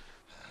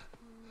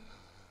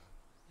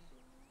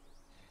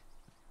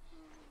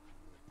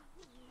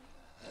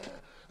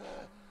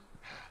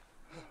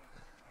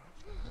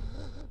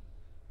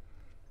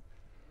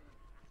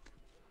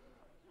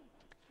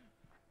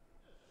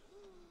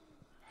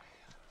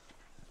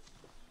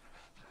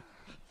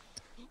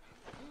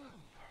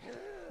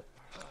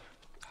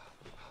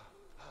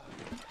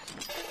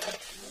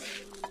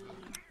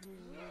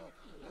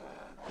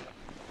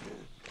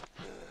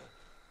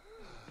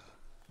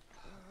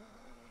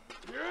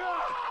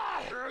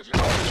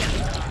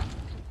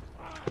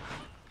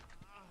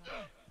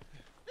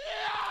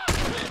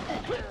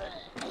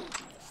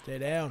 Stay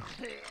down.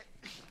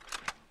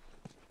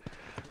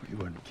 You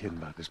weren't kidding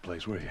about this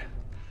place, were you?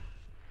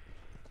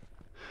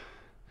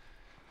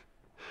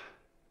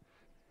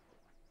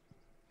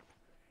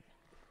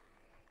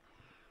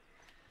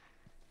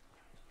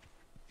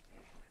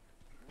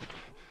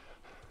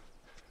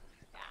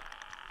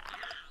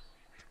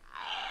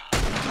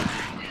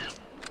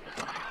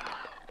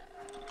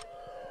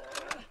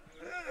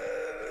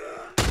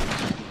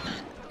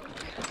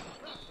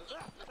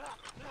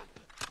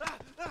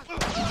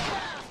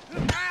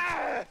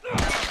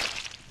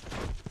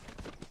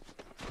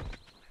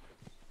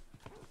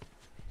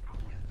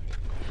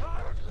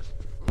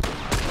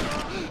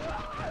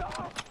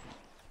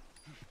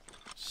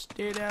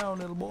 Stay down,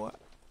 little boy.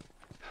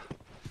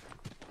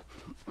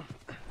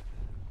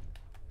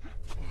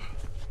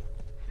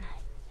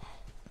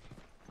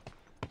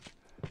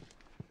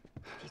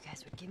 If you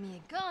guys would give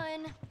me a gun, I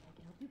can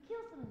help you kill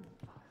some of these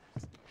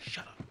fuckers.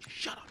 Shut up.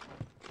 Shut up.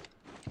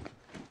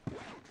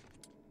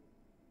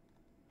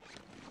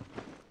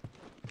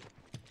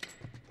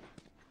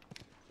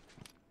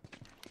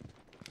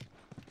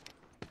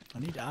 I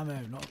need ammo,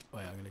 not...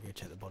 Wait, I'm gonna go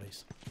check the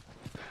bodies.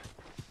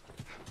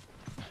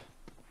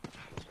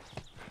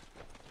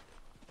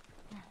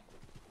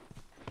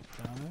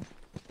 Ammo?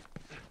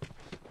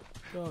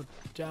 God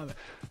damn it.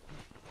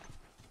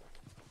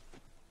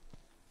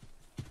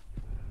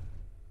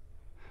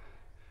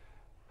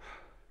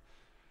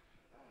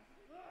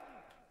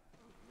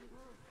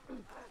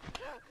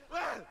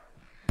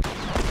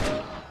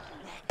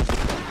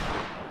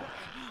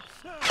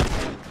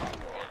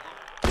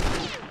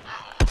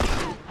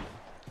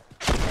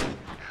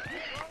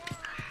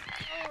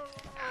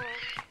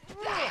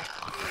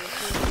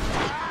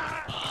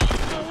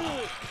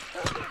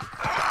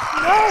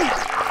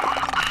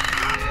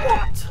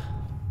 What?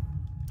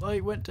 I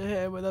went to hit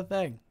him with a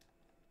thing.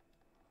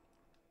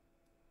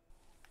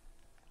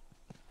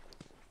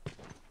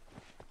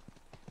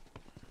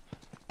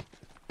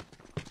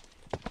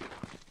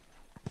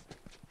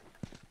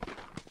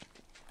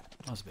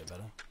 That's a bit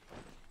better.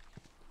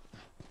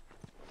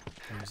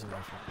 Use the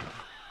rifle.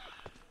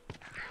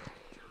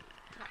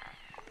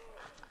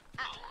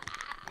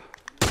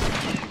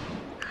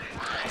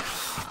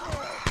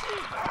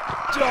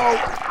 Joe!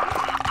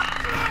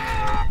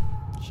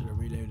 Should have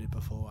reloaded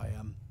before I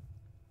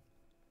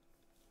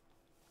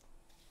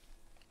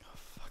Oh,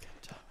 fucking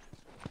damn it.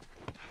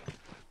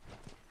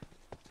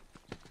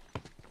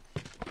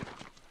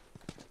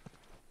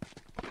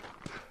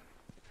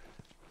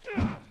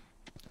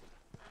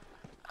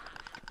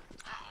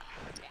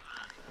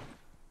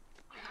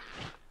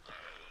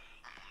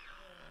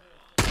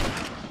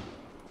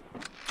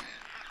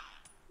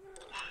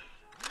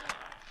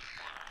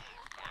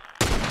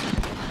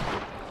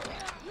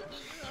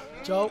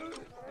 Joe.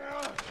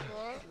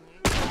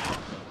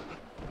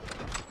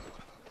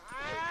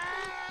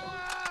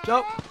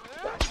 Joe.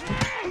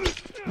 Is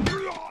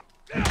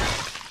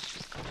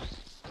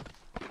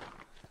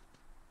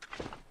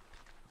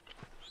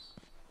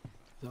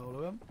that all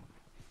of them?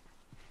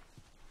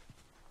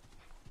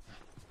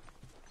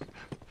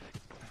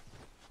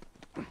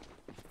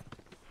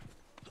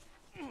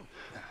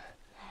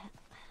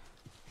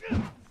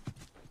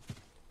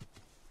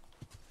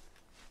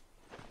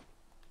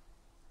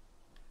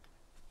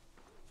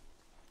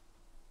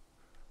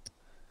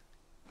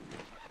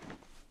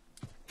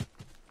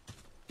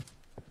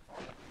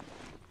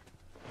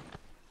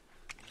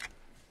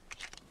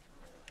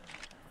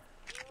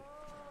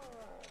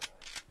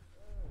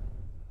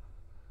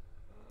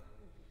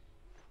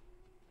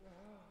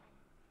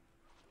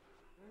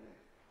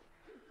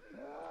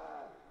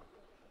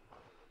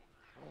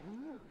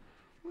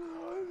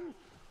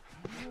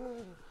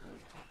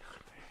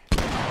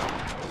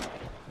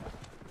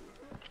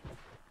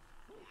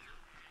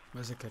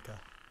 Where's the clicker?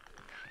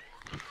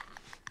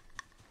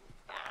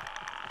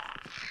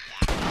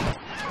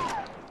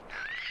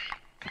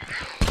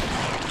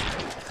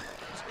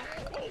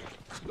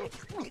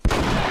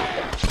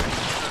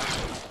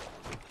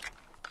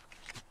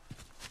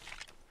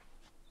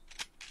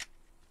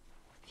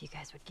 If you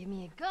guys would give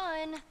me a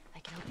gun, I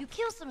can help you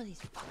kill some of these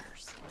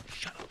fuckers.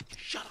 Shut up.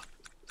 Shut up.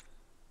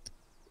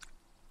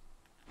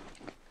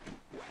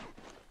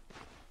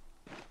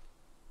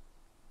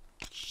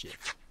 Shit.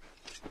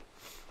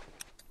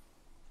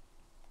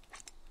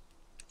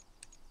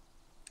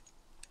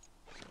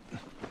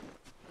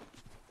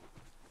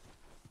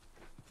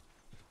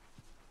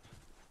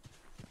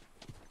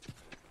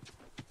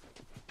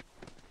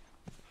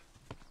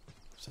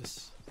 What's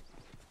this?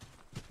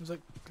 It was like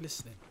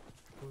glistening.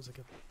 It was like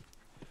a...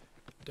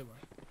 Don't worry.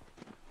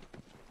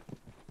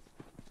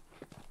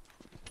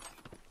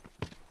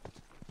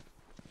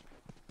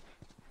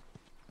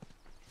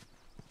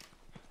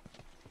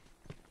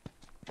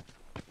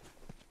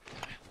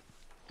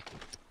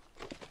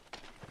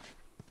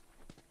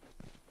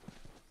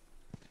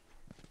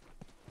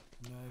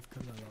 No, I've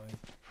come that way.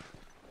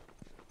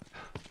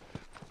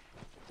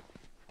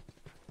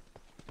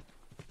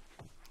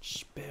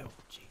 Spill,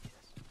 Jesus.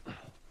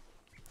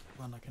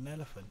 Run like an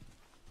elephant.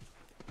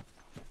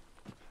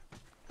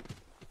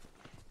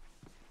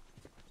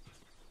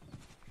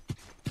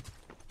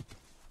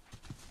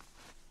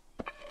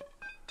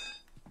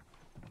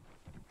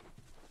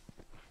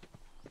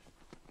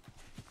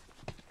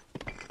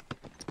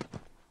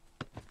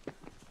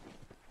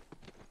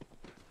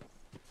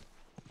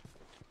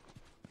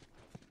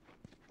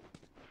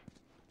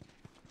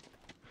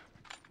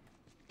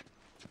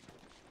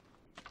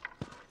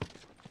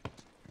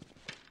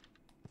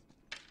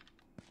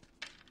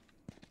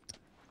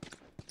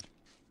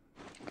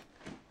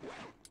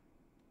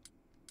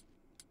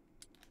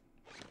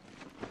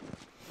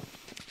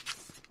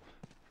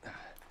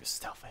 You're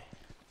stealthy.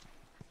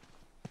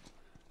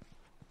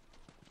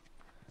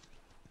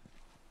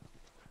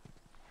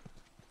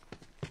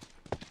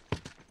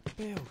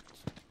 Bill.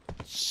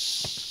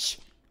 Shh.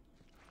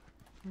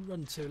 You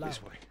run too loud.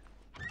 This way.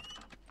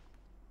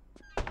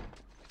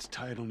 It's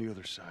tied on the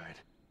other side.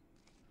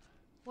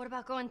 What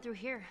about going through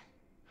here?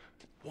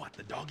 What,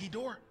 the doggy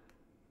door?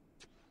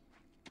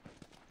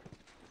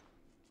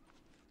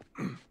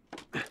 Be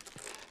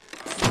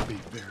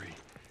very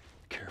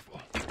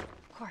careful.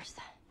 Of course.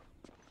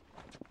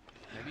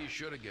 Maybe you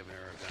should have given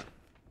her a gun.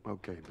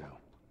 Okay, Bill.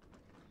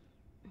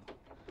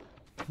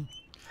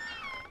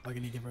 Why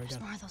can you give her a There's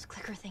gun? more of those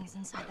clicker things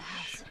inside the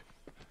house.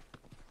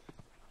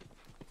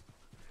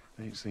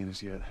 They ain't seen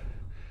us yet.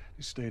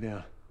 Just stay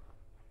down.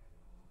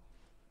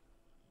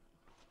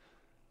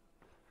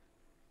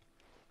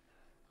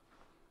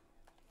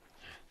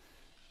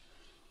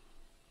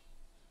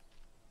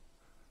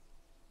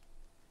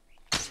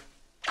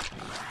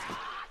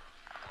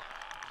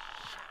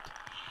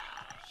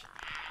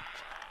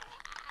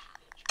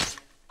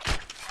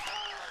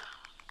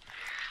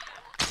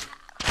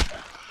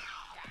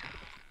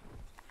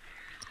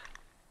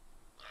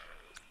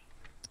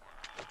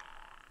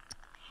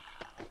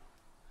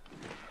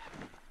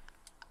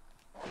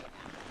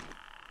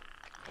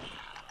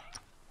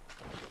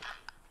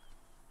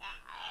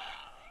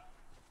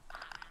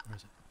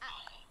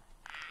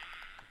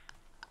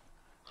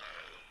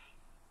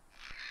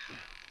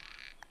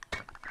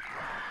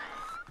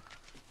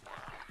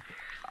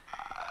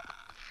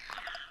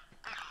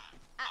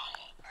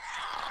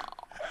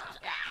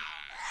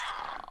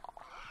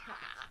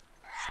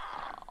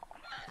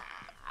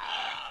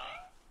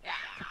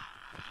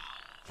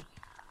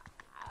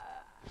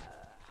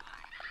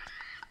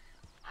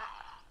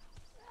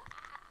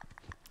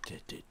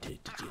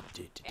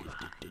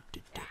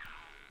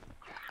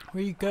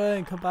 Where are you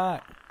going? Come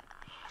back.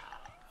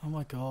 Oh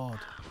my god.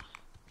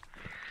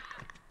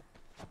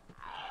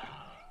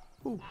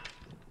 Ooh.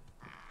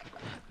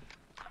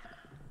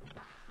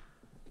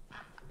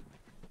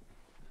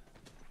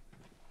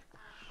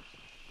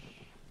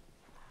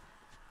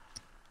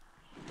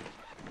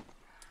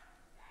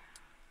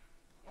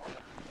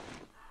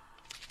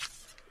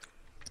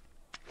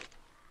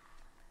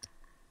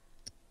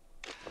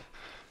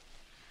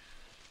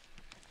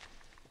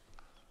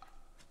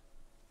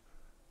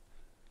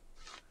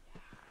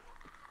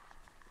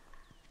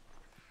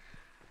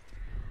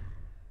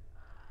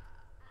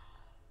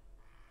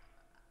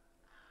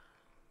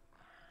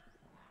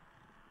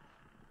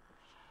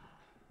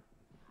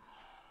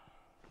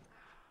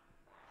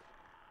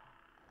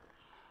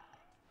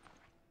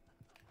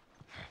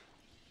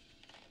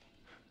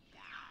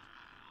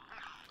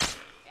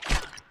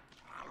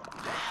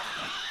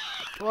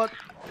 What?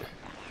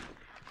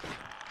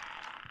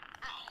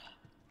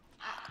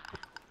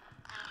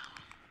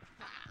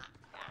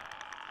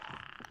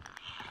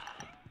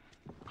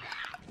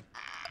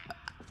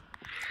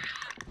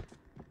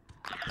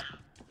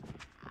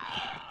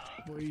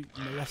 What are you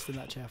molesting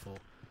that chair for?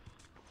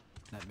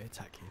 Let me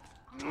attack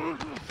you.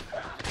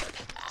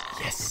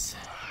 Yes!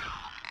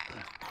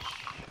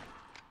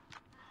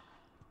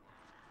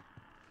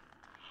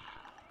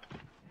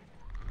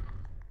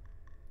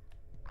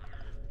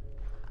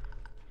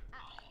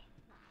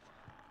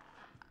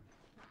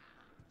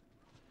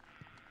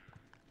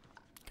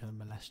 Gonna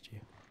molest you.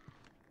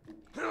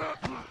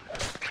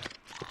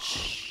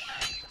 Shh.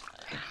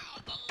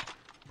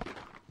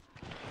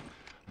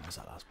 Where's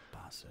that last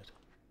bastard?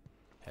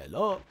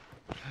 Hello?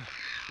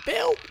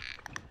 Bill!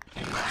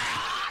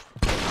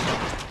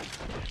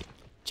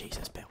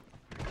 Jesus, Bill.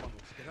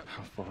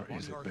 How far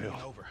is it, Bill?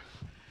 Over.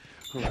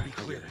 All right, Be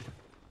clear.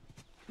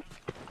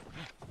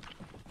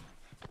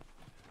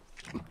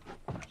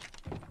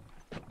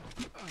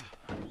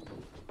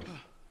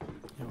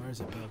 Yeah, where is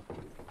it, Bill?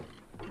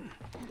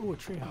 Oh, a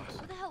treehouse.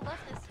 Who the hell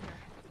left this here?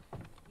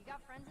 You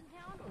got friends in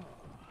town?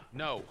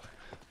 No.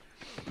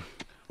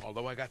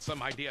 Although I got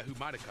some idea who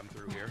might have come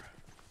through here.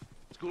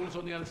 School's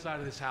on the other side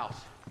of this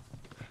house.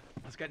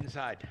 Let's get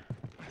inside.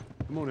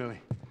 Come on,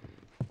 Ellie.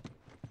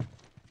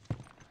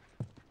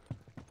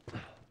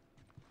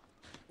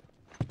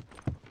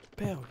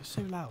 Bill, you're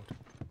so loud.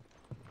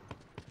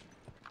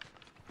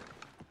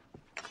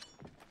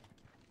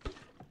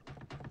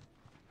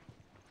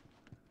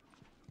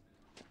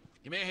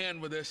 Give me a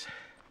hand with this.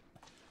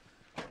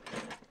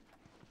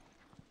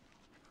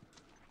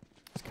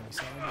 It's gonna be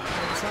something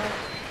inside.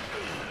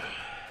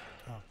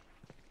 Oh.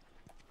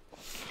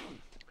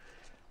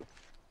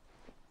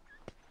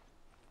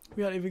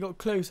 We haven't even got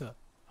closer.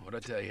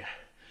 What'd I tell you?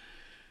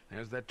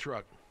 There's that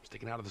truck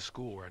sticking out of the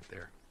school right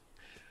there.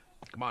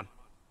 Come on.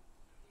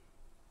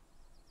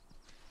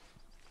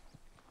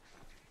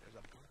 There's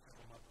a bunch of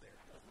them up there.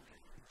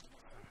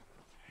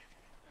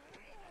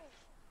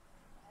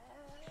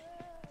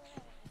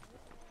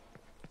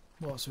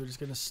 What, so we're just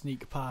gonna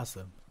sneak past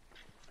them?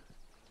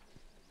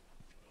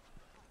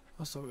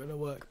 That's not gonna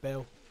work,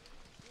 Bill.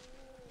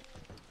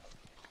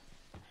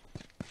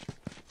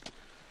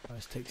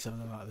 Let's take some of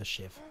them out of the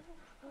shiv.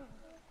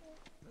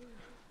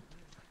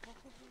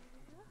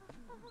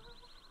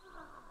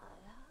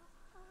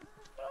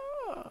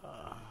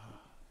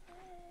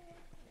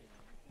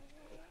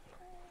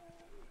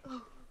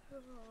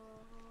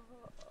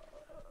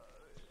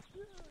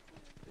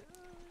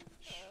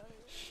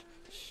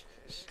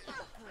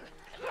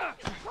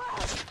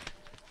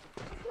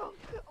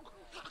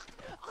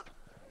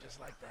 Just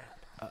like that.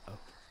 Uh-oh.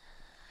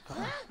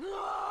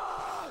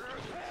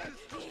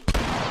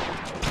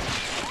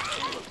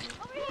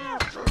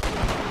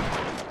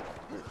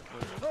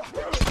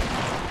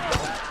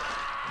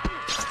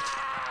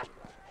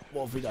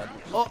 What have we done?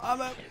 Oh,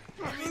 ammo!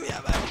 Give me the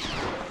ammo!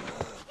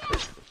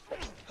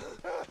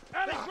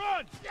 Ellie,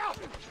 run!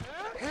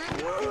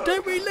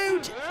 Don't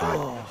reload!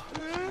 Oh.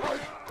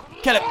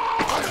 Kill him!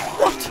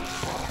 What?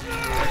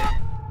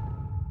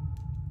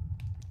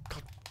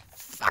 God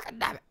fucking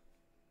damn it!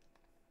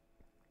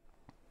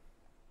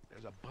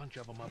 There's a bunch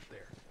of them up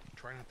there.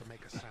 Try not to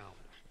make a sound.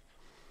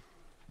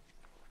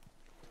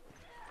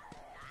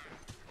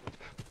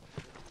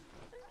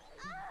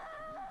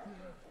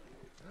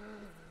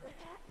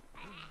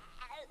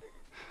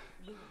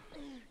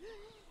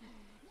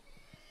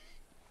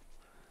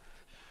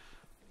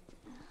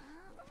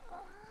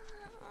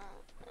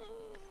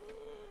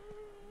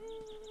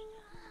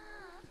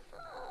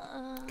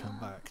 Come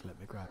back, let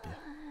me grab you.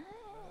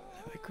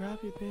 Let me grab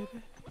you,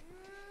 baby.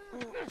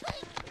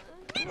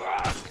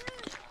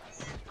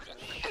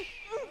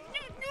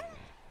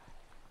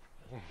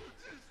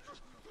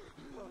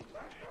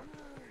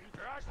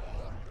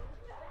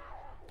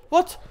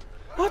 What?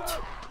 What?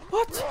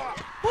 What?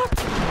 What?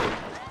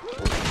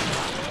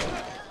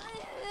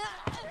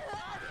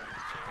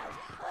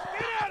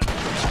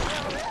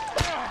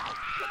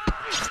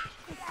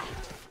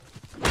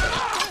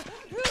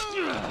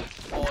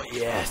 Oh,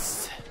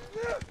 yes.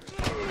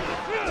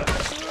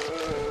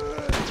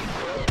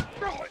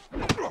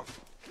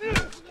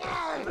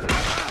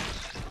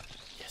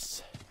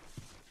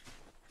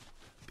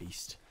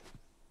 beast.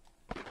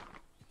 Is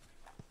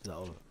that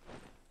all of it?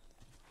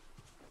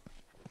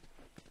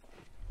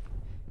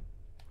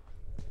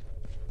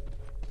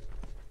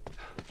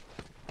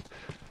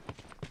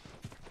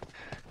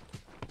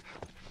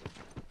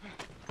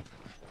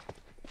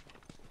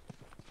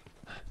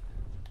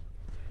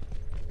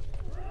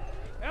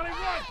 Ellie,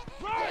 run!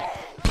 Run!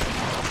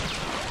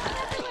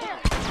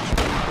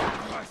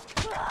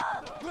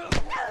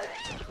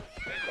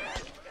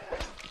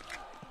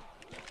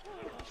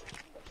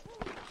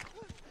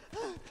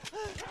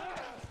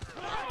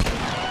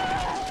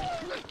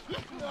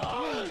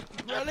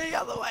 Running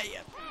out the way!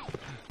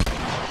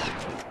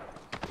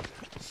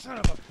 Son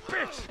of a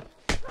bitch!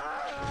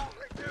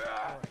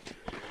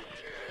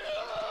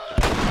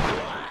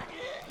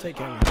 Take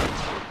care of him.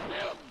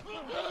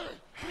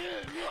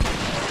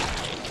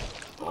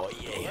 Oh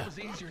yeah. That was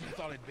easier than I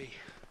thought it'd be.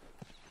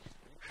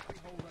 We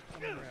hold up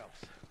somewhere else.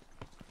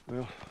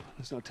 Well,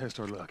 let's not test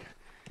our luck.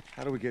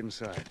 How do we get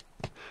inside?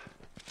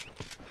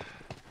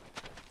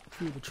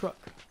 Through the truck.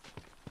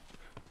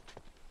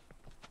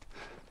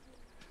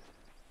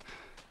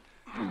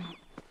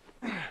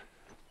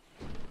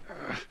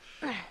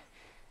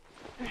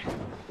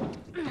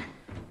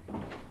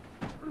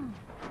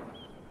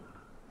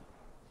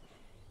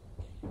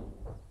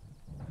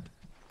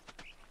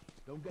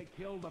 Don't get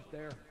killed up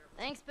there.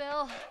 Thanks,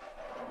 Bill.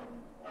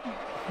 At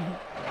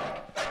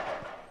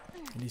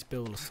least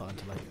Bill was starting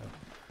to let go.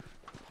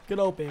 Good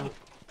old Bill.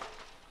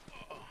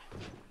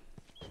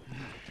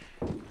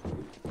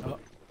 Oh,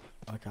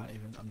 I can't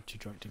even. I'm too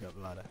drunk to go up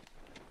the ladder.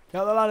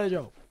 Get up the ladder,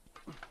 Joe.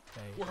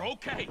 Okay. We're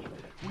okay.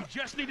 We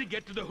just need to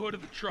get to the hood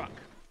of the truck.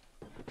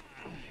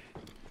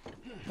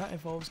 That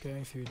involves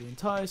going through the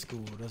entire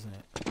school, doesn't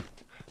it?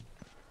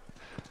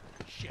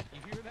 Shit, you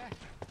hear that?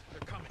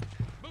 They're coming.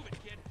 Move it,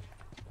 kid.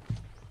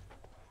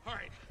 All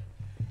right,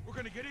 we're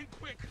gonna get in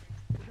quick.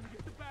 We're gonna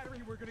get the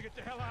battery. We're gonna get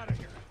the hell out of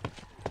here.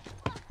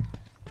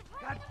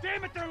 God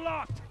damn it, they're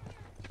locked!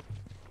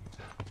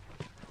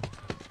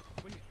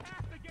 We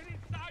have to get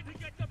inside to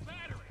get the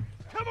battery.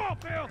 Come on,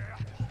 Bill!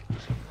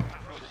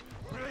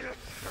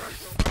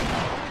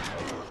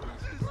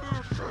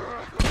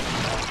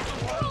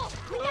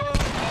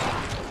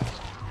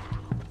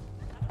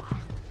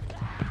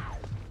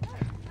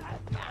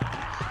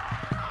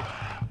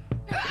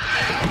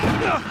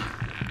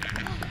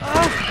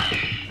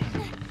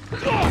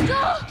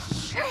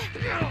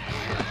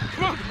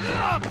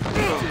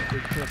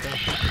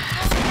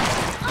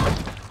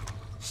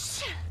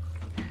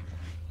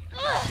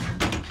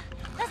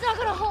 That's not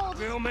gonna hold.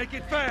 Bill, make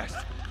it fast!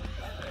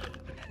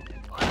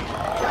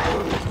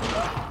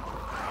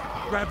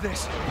 Grab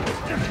this.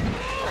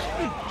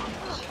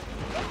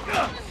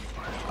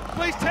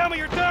 Please tell me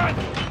you're done!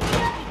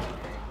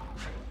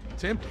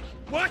 It's empty.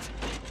 What?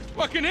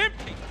 Fucking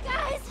empty.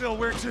 Guys! Bill,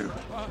 where to?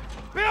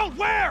 Bill,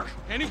 where?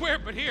 Anywhere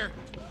but here.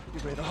 You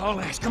ready to haul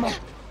ass? Come on.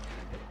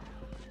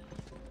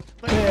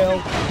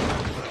 Bill.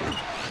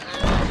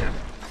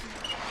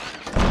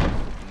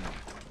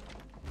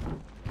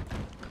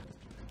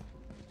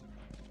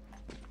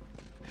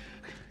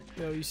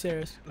 Bill, are you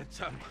serious? Let's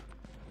we'll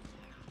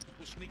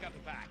sneak out the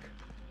back.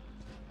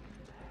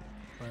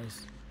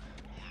 Where's...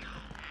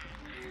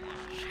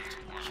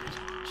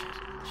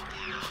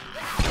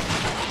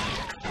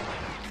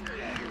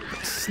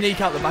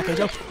 Sneak out the back of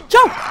Joe.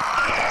 Joe!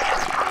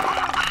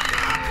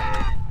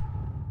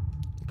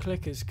 The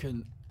clickers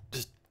can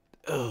just...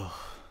 Ugh.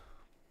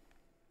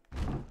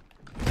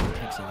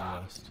 Takes it the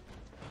worst.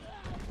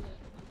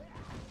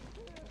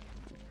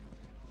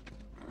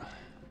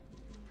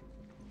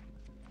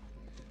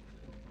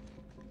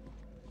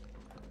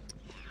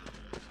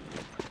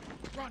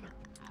 Runner.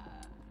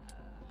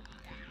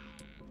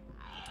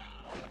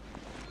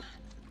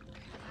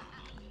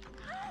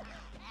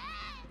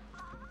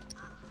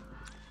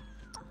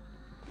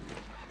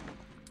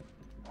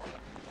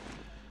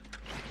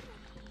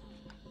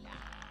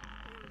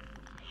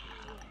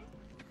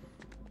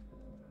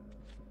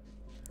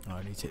 Oh,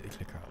 I need to take the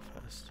clicker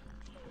out first.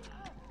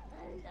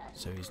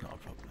 So he's not a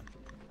problem.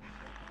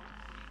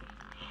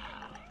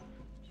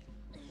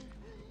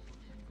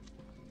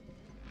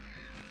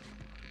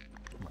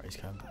 Right, he's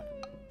coming back.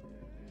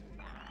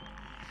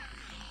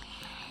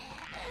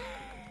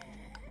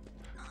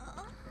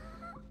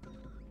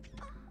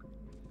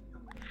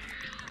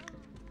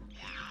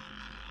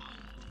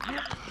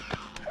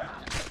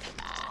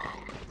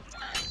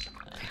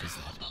 He's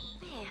dead.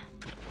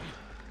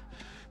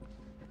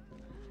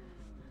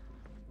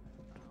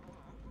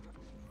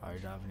 I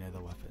don't have any other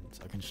weapons.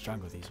 I can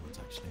strangle these ones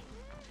actually.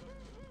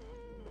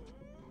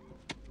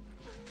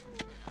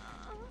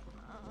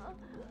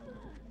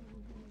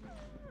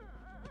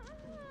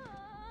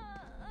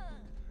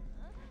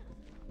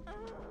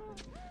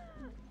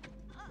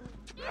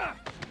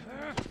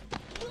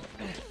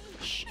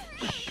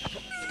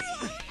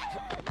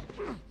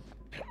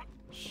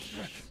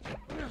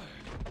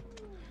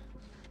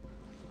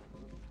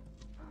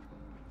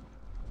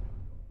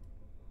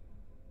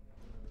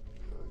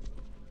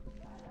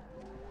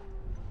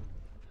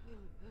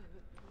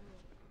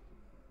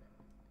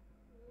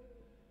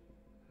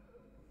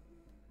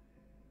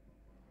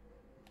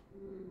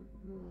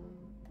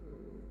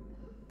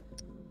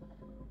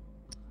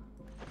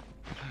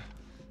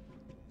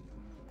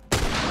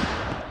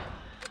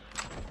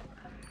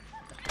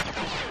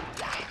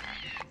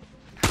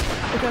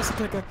 Look, that's the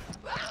clicker.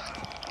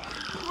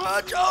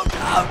 Oh, Joe,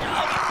 no.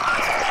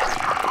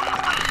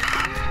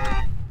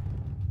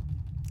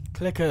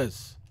 Clickers.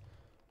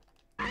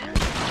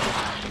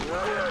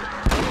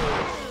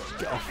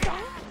 Get off.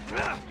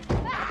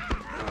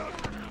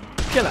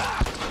 Kill her.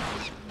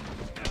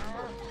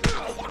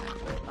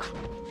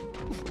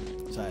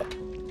 Say it.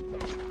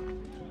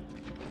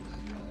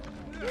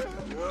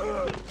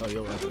 Oh,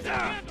 you're right.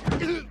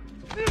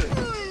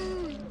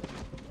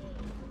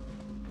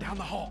 Down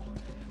the hall.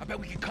 I bet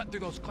we can cut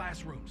through those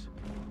classrooms.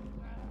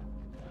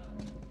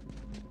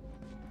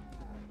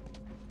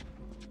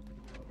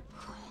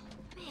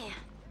 Man.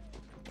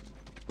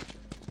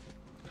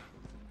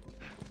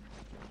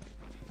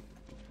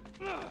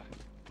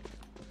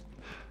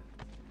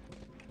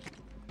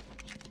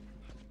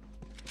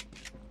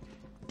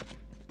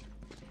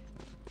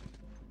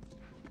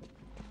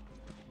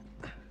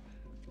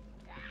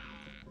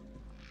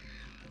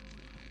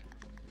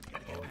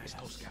 Nice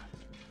toe scout.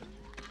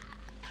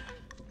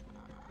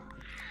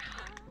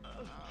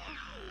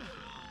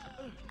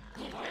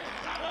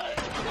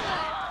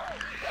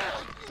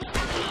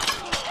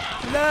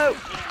 No!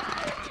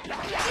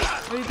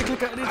 I need to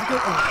click it, I need to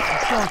click. Oh,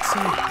 for God's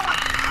sake.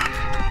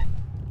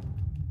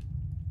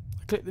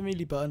 I click the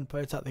melee button,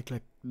 but it's at the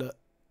click. The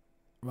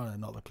runner,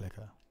 not the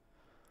clicker.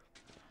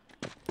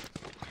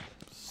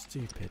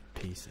 Stupid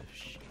piece of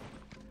shit.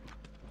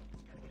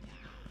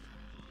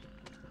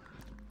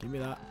 Give me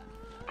that.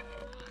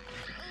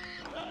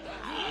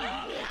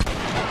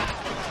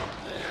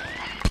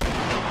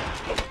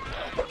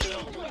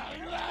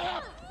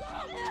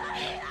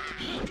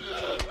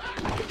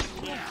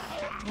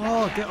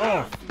 Oh, get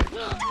off!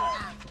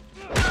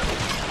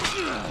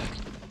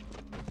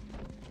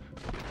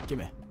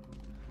 Gimme.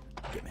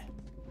 Gimme.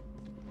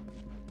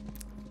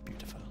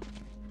 Beautiful.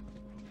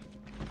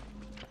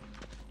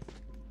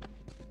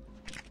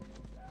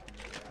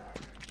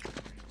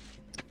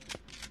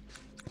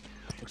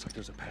 Looks like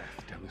there's a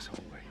path down this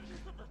hallway.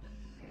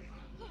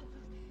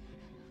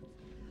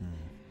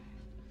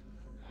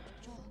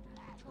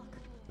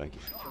 Thank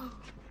you.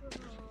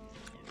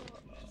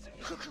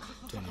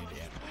 Don't need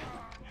it.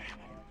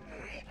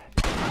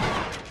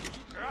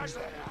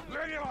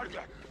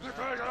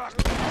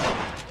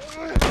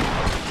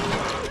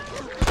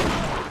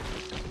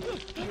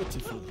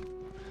 Beautiful.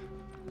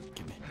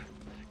 Gimme.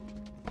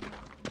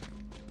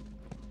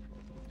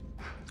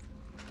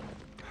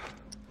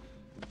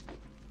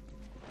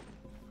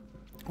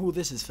 Oh,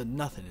 this is for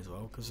nothing as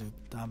well, because the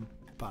damn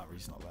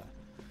battery's not there.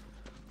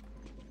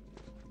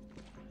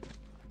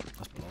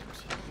 That's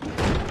blocked.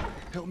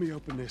 Help me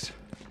open this.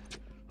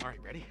 All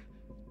right, ready?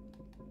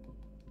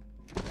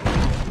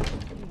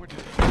 We're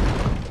doing it.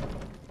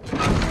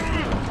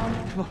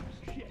 Oh,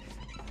 shit.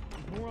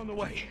 More on the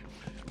way.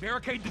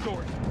 Barricade the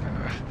door.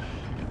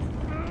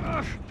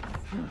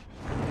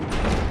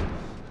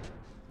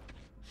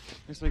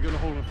 This ain't gonna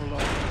hold up for long.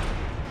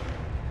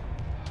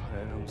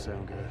 That don't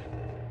sound good.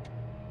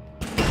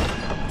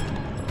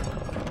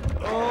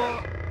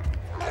 Oh!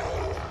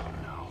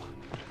 No.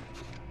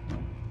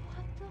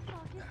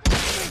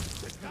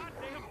 The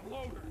goddamn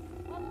loader.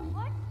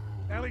 What?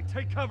 Ellie,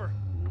 take cover.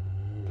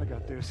 I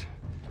got this.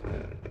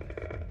 Here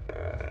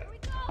we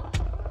go!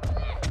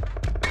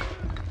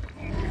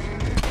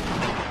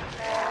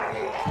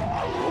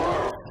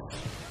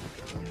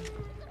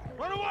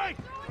 Run away!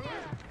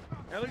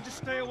 Ellie, just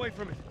stay away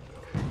from it.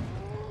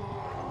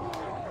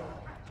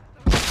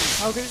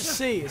 How can it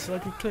see? It's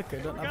like a clicker,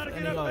 it don't have Gotta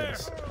any get up there.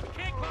 lights.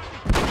 Can't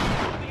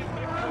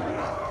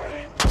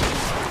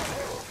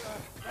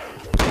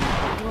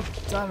God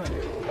damn it.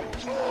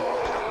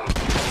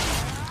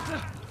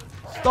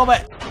 Stop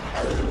it!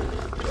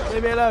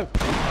 Leave me alone!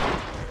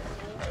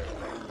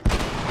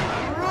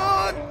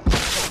 Run!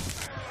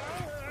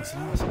 What's an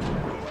arsehole?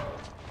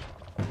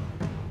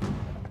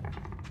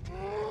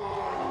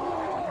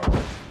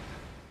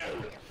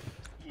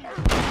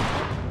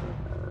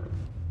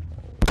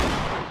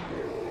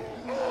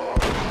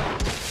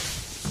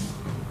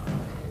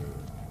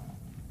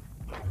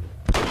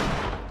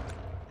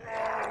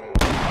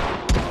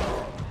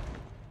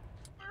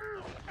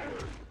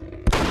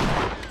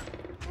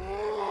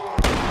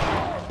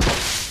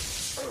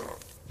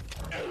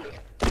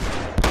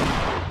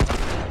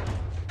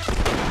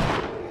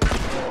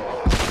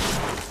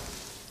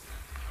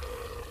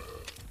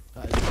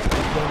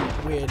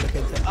 Weird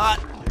looking thing. Ah!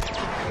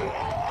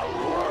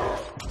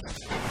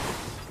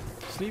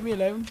 Just leave me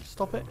alone.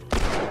 Stop it.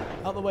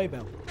 Out the way,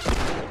 Bill.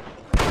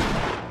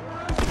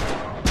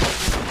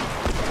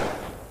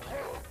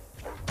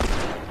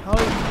 How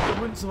I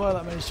wouldn't survive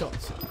that many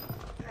shots.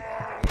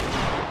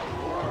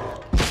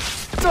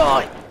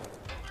 Die!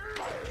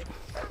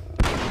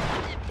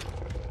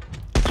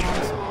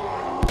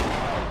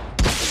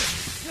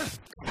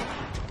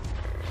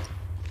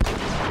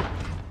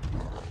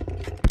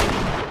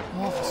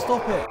 Oh,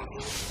 stop it!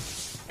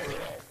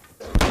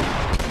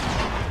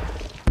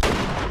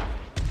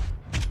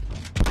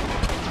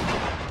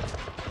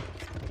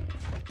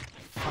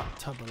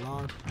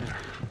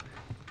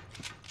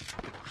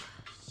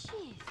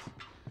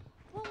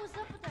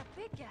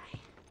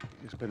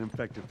 been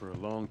infected for a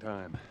long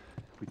time.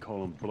 We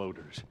call them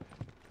bloaters.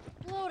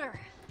 Bloater.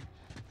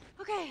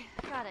 Okay,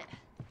 got it.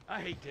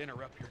 I hate to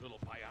interrupt your little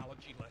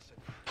biology lesson.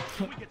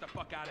 Can we get the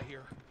fuck out of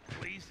here,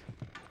 please?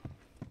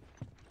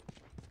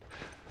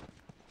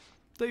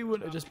 They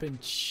wouldn't have just been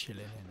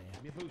chilling in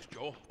here. Give me a boost,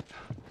 Joel.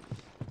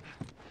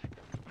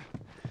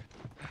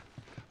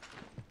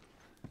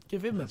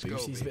 Give him a Let's boost.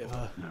 go, He's a bit of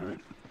a All right.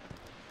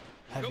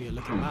 heavier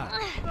looking man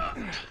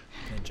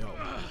than Joel.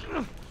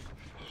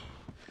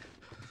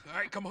 All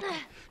right, come on.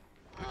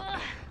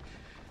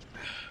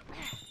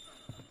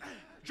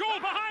 Joel,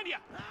 behind you!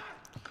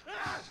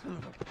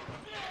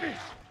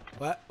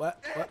 What? I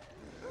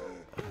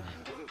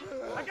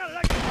got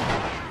it.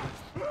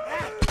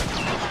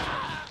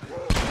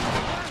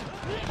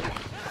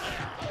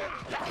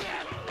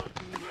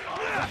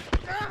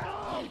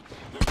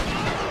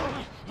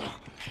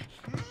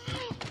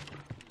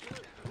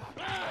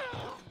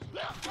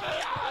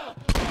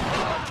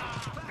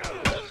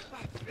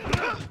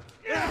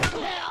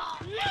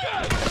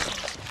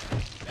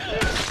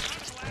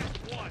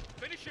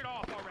 Finish it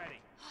off already.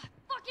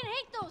 Fucking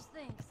hate those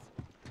things.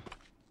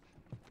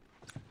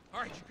 All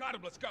right, you got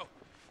him. Let's go.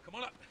 Come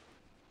on up.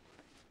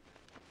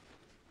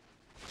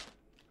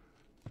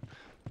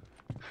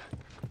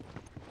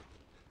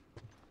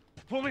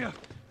 Pull me up.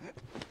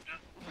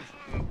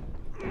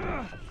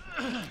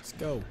 Let's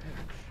go.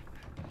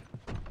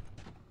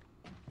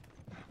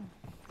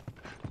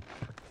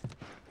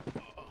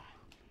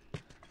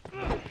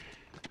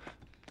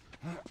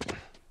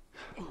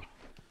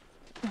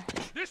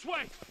 This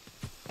way.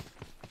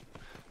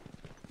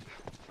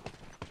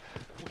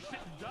 We're sitting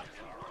ducks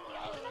here.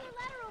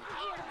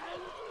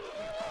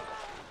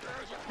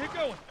 Keep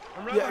going.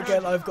 I'm right Yeah,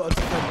 again, I've got to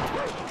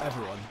defend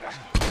everyone.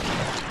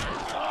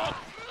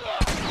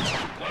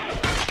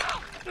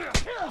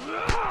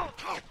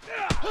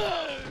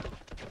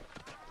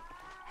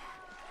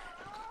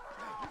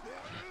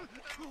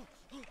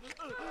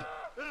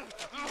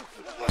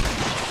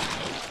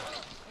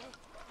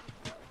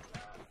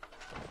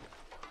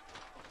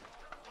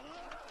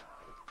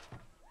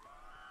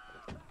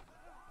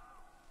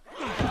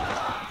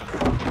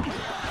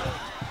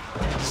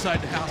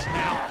 Inside the house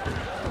now.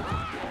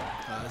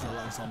 There's a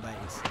lot of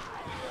zombies.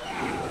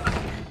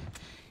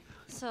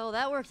 So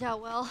that worked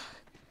out well.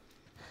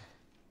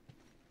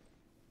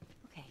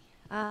 Okay,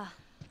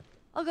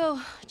 I'll go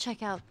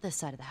check out this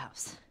side of the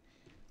house.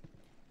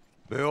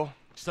 Bill?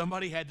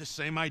 Somebody had the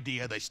same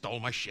idea. They stole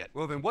my shit.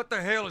 Well, then what the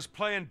hell is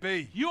Plan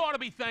B? You ought to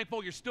be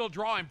thankful you're still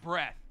drawing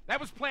breath. That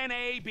was plan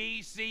A,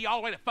 B, C, all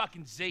the way to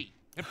fucking Z.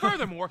 And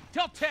furthermore,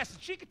 tell Tess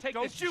that she could take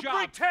this Don't you job.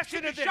 bring Tess She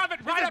into can this. shove it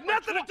It right has up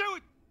nothing her to do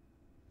with...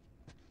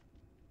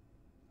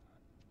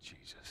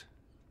 Jesus.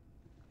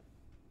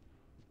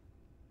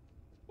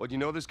 What, you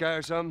know this guy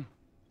or something?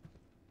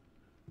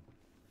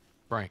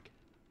 Frank.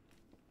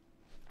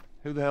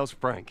 Who the hell's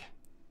Frank?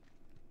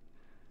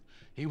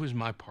 He was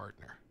my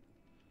partner.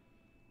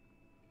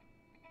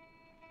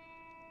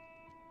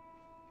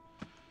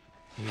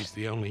 He's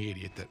the only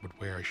idiot that would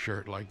wear a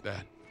shirt like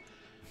that.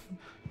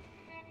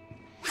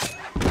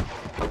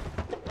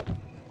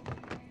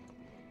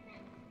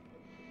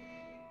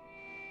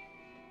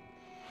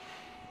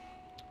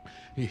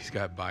 He's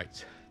got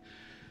bites.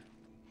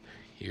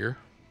 Here.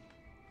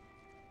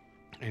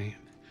 And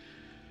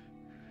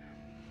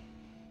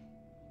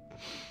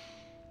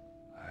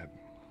I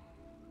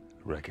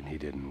reckon he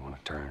didn't want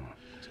to turn,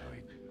 so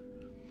he...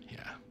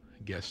 yeah,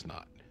 I guess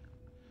not.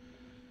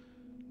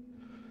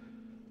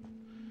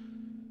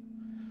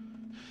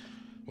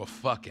 Well,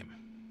 fuck him.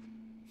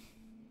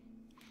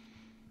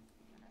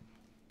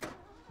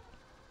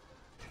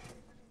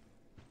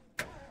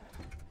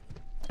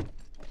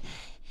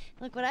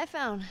 Look what I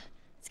found.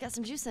 It's got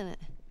some juice in it.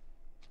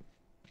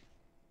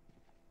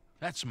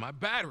 That's my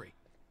battery.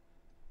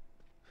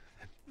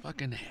 That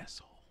fucking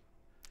asshole.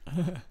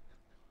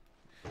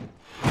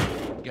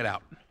 Get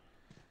out.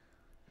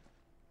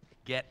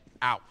 Get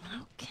out.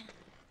 Okay.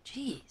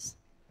 Jeez.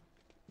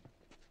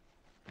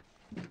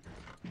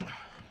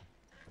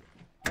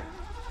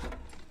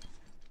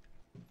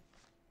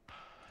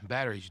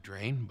 Battery's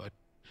drained, but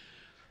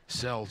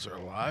cells are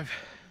alive.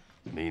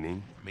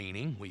 Meaning?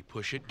 Meaning, we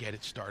push it, get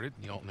it started,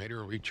 and the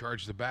alternator will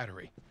recharge the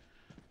battery.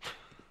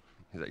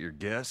 Is that your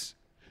guess?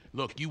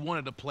 Look, you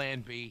wanted a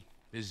plan B.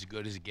 This is as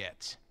good as it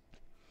gets.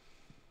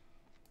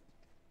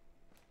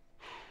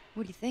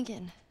 What are you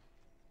thinking?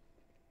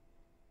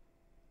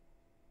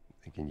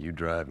 Thinking you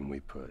drive and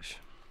we push.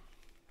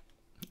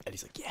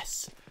 Eddie's like,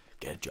 yes,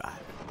 get a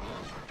drive.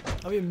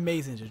 That'd be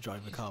amazing to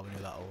drive a car when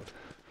you're that old.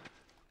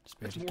 Just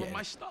be able That's to more get of my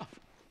in. stuff.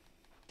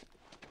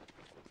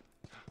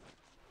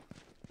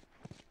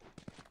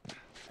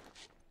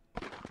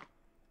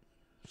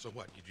 So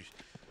what, you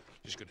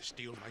just gonna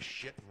steal my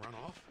shit and run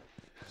off?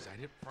 Is that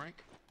it,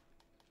 Frank?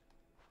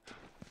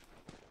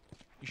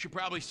 You should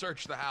probably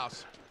search the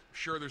house. I'm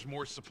sure there's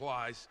more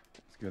supplies.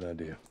 It's a good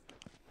idea.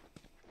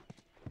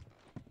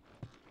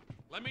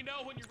 Let me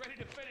know when you're ready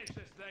to finish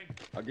this thing.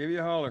 I'll give you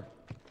a holler.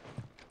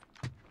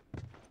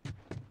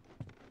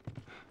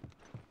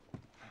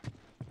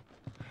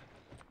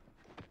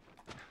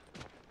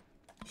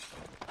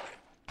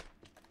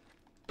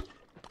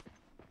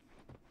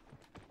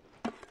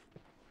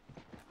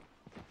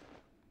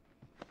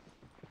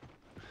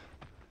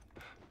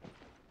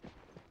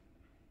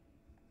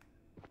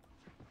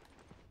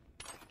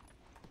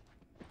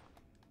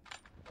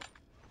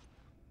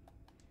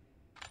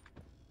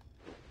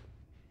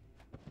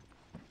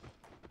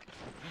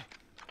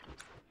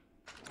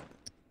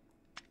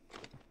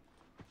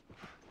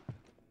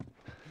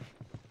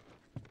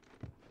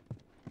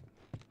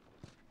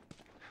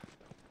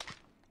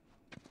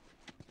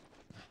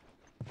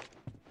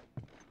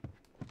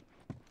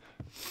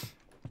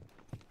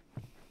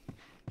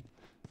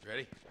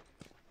 Ready?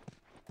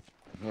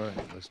 All right,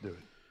 let's do it.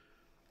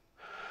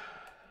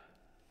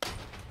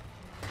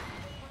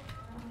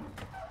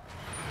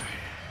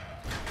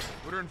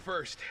 Put her in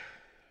first.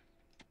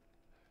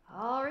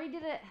 Already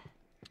did it.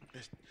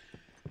 Just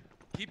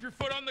keep your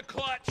foot on the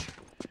clutch.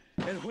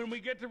 And when we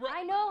get to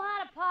I know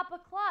how to pop a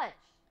clutch.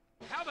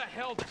 How the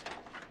hell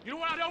you know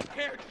what? I don't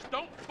care. Just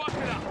don't fuck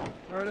it up.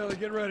 All right, Ellie,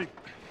 get ready.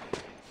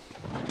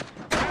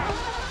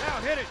 Now,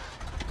 hit it!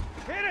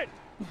 Hit it!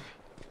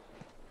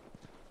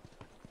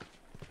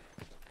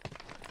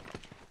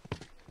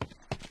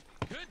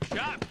 Good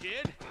job,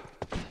 kid.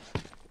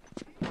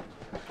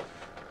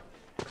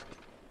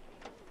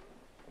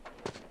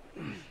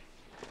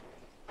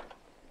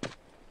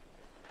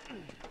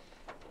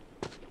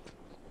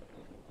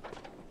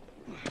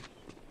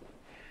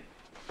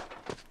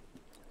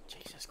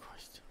 Jesus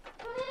Christ.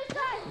 On the other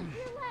side, to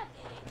your left.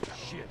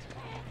 Shit.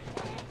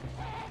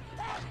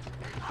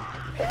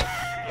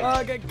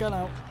 Oh, get gun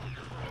out.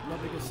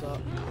 Not big a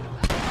start.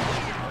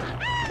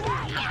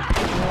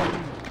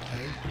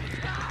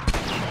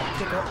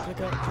 Pick up, pick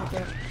up,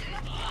 pick up.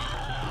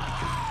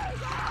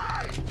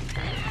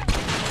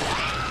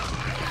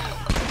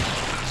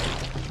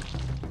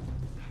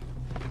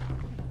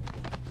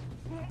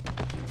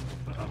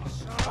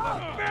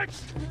 Bitch!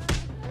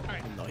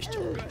 Nice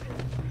job.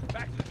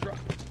 Back to the truck.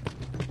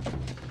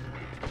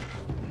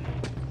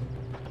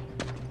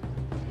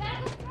 Gotta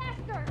go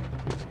faster.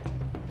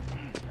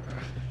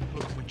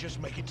 Look, we just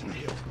make it to the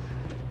hill.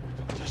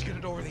 Just get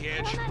it over the On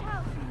edge. that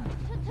house.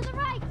 To the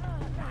right.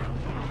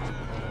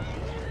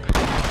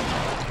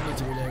 I need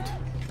to reload.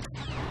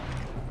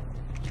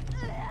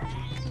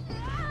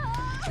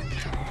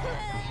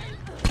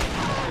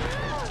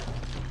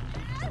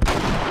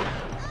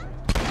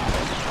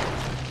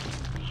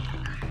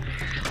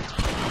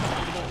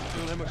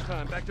 Don't have much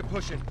time. Back to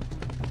pushing.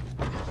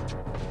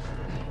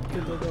 Go,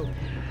 go, go.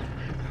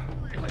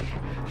 Really?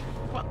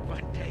 Fuck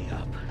my day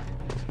up.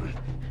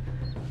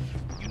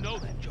 You know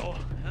that, Joel,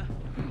 huh?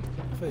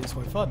 I think it's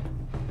quite fun.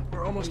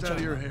 We're almost out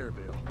of your hair,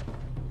 Bill.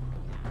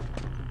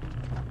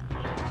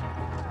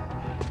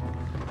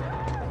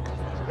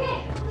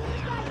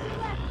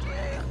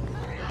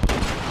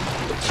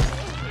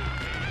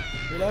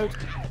 Reload.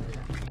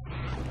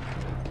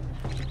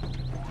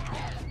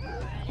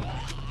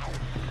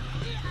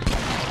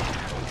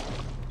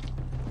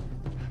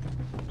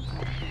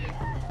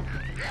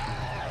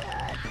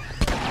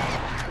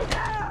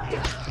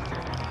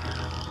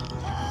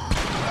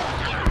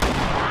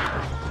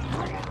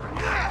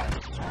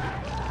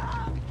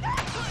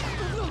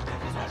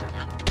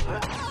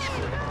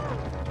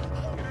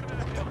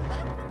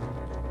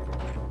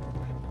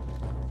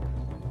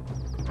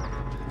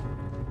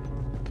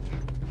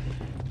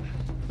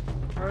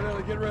 All right,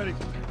 Ellie, get ready.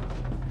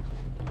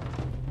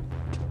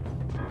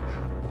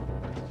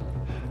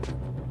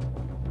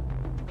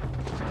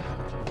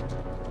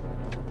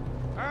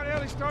 All right,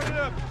 Ellie, start it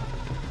up.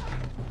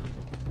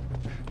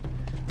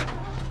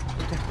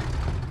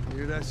 You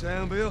hear that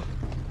sound, Bill?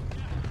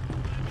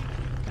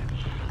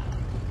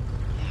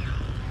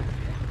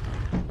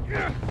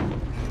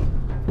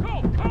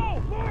 Go,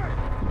 go, more!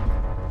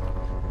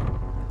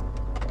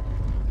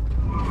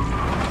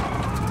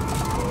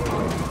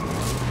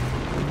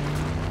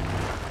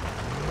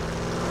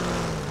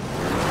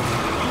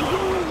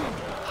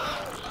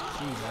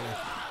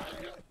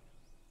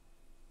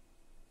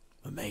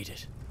 We made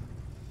it.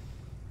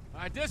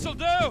 All right, this'll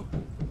do.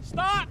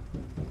 Stop.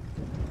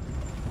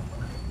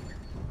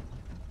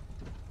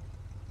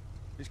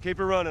 Just keep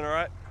her running, all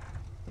right?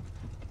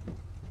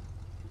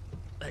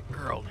 That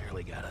girl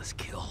nearly got us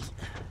killed.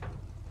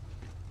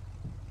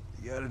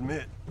 You gotta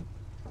admit,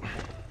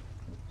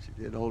 she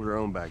did hold her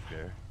own back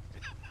there.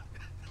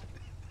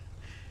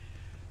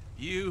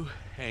 You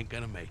ain't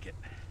gonna make it.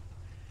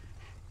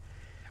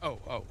 Oh.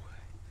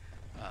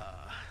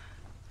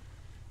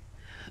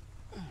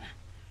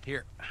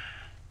 Here.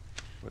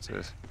 What's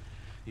this?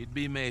 You'd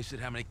be amazed at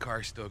how many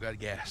cars still got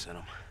gas in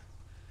them.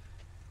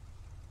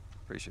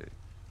 Appreciate it.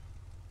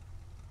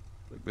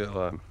 Look,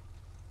 Bill,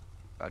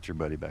 about your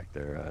buddy back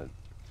there,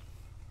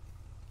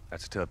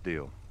 that's a tough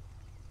deal.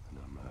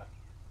 And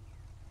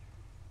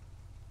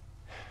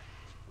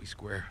We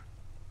square.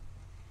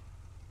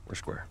 we're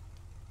square.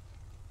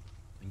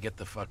 And get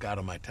the fuck out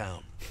of my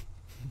town.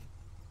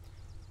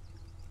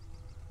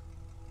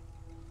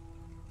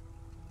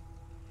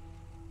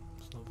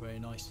 It's not very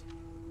nice.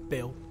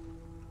 Bill.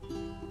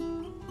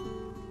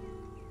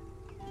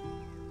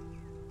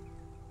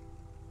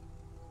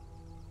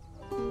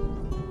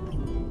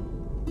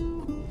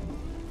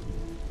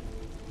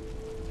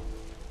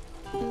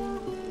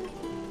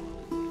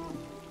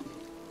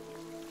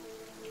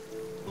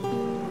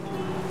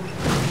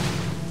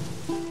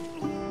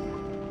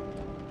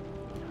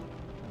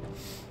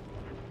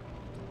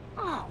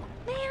 Oh,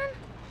 man.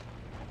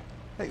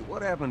 Hey,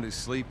 what happened to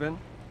sleeping?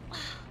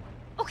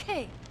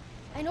 Okay.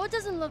 I know it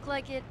doesn't look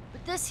like it,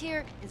 but this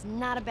here is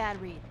not a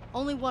bad read.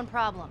 Only one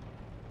problem.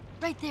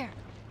 Right there.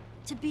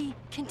 To be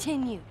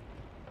continued.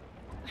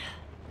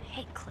 I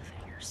hate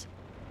cliffhangers.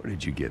 Where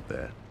did you get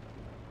that?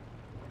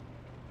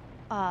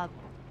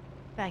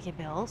 Bag of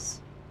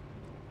bills.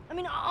 I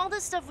mean, all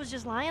this stuff was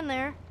just lying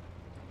there.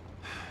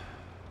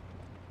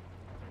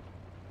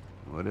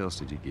 What else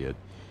did you get?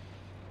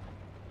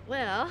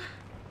 Well...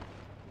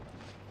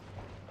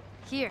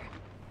 Here.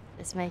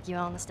 This make you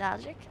all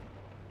nostalgic?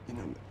 You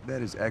know,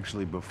 that is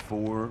actually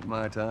before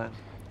my time.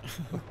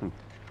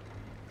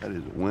 That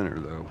is a winner,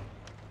 though.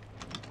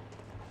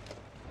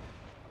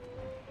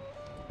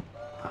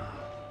 Oh,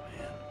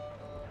 man.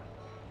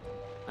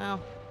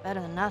 Well,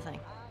 better than nothing.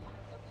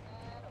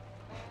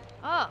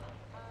 Oh.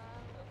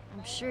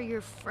 I'm sure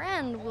your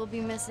friend will be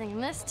missing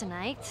this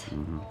tonight.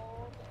 Mm-hmm.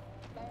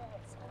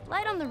 It's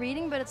light on the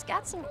reading, but it's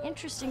got some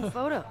interesting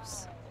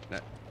photos.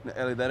 Now,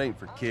 Ellie, that ain't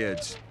for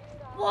kids.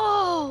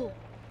 Whoa!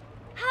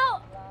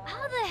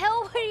 How the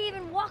hell would he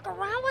even walk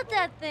around with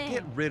that thing?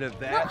 Get rid of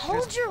that. Well,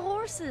 hold your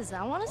horses.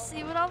 I want to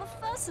see what all the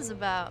fuss is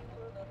about.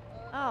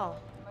 Oh.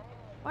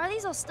 Why are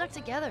these all stuck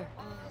together?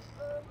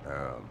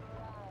 I'm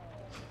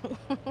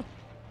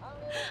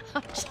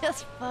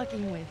just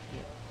fucking with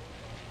you.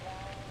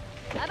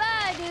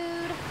 Bye-bye,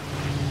 dude.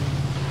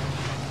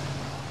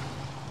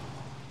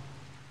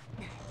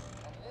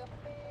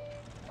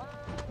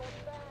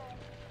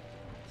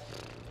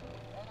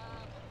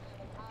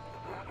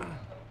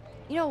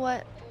 You know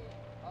what?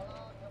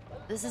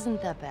 This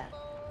isn't that bad. Why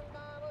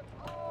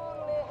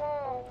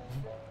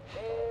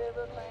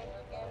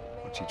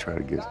don't you try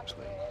to get some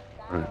sleep?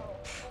 Right.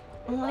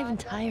 I'm not even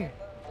tired.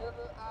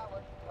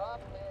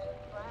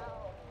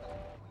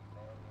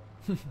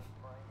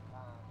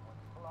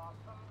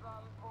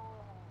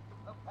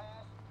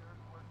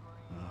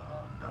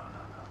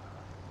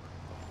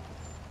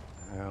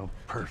 Oh,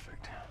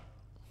 perfect.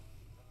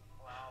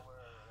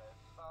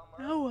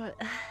 Now what?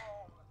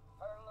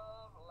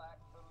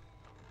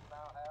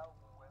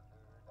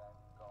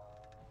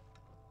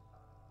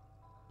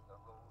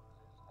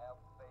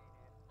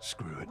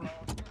 Screw it.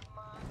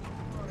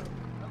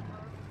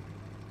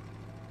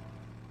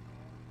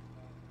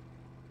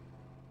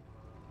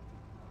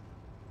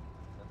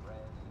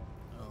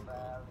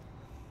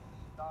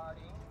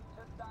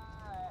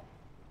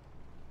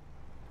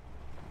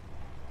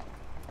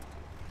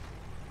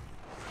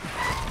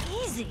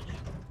 Easy.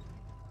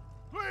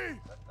 Please!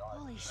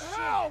 Holy shit.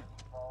 Are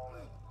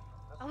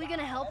we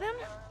gonna help him?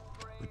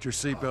 Put your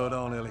seatbelt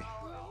on, Ellie.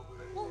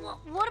 Well,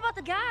 what about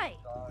the guy?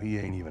 He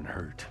ain't even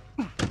hurt.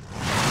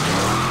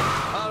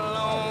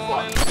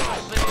 Alone and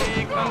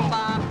forsaken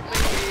by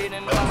fate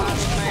and by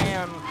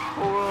man.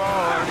 Oh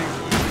Lord, if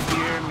you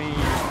hear me,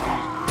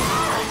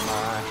 please take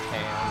my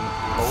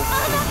hand. Hope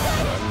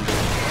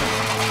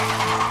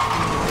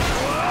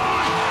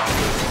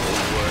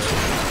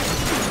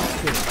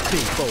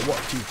People, what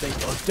do you think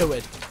you're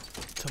doing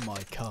to my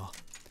car?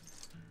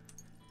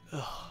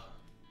 Ugh.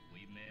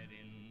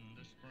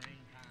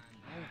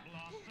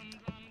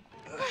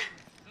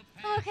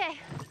 I'm okay.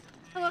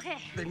 I'm okay.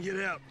 Then get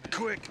out,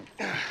 quick.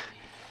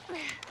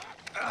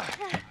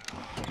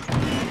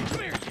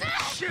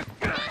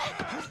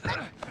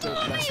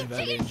 Don't mess with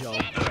Ellie and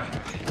Joel.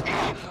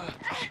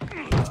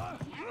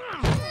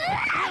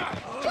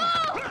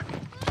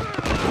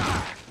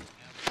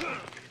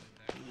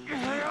 You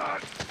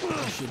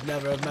should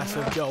never have messed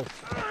with Joel.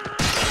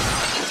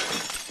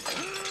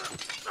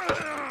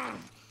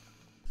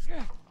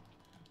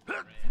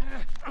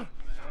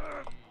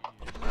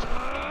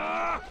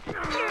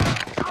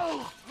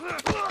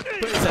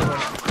 Put his head on it.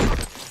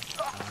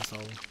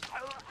 Asshole.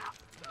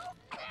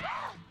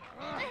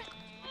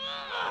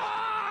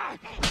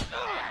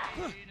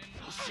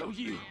 I'll show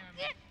you.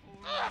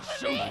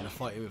 I'm gonna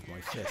fight you with my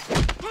fist.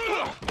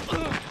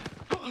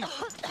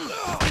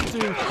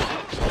 Dude.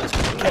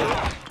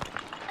 Okay.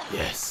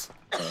 Yes.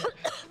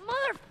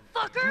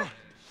 Motherfucker!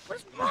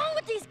 What's wrong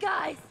with these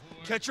guys?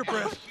 Catch your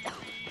breath.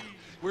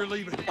 We're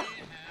leaving.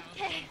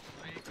 Okay.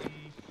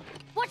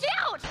 Watch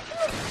out!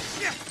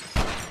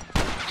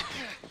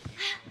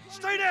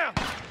 Stay down!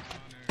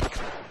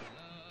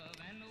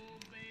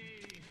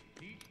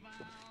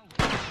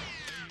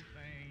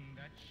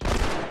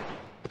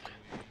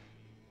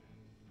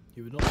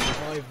 You would not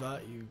survive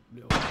that, you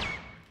little...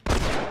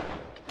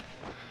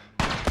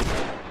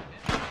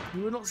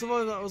 You would not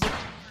survive that, was it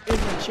in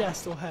the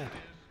chest or head?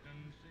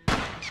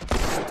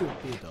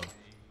 Stupido.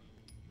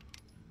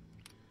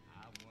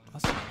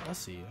 I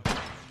see you.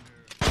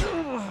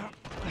 I'll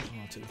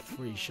take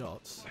 3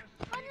 shots.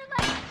 On your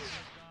leg!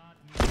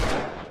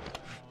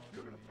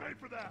 You're gonna pay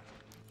for that!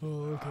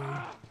 Oh, okay.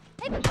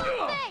 Hey,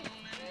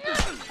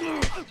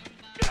 Buffy!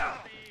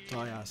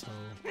 Die, asshole.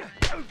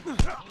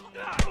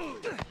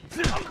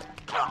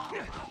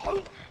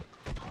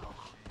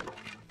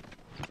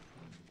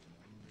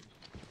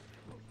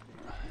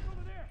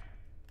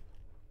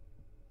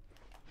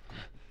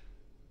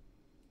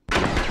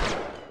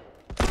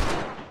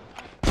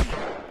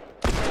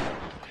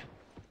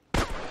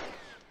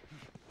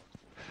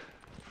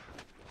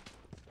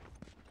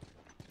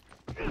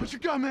 What you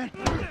got, man?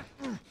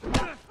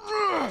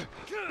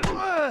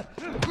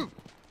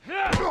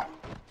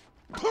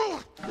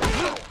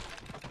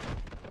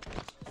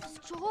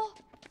 Joel?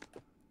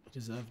 He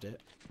deserved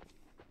it.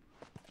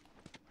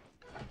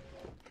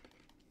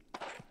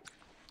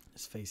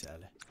 face it,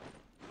 Ellie.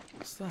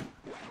 What's that?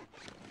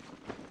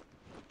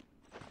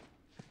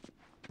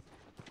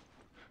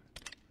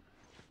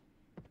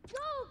 Go,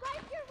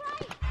 guys, you're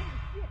right!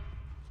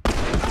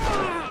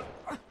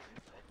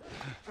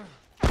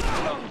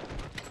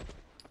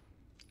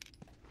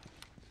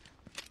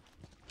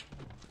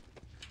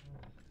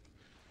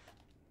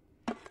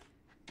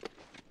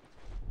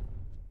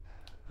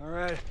 All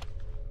right.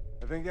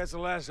 I think that's the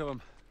last of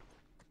them.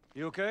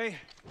 You okay?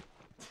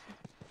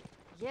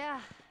 Yeah,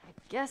 I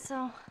guess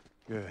so.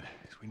 Good,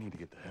 'cause we need to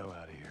get the hell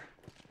out of here.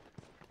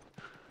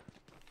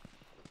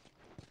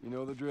 You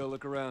know the drill.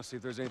 Look around, see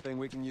if there's anything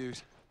we can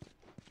use.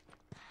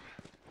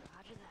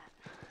 Roger that.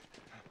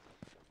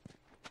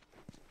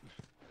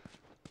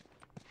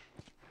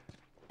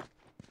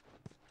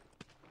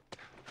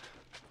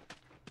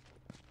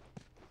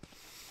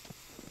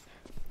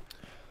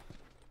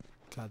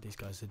 Glad these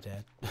guys are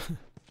dead.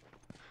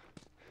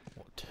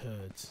 What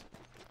turds.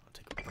 I'll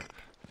take a break.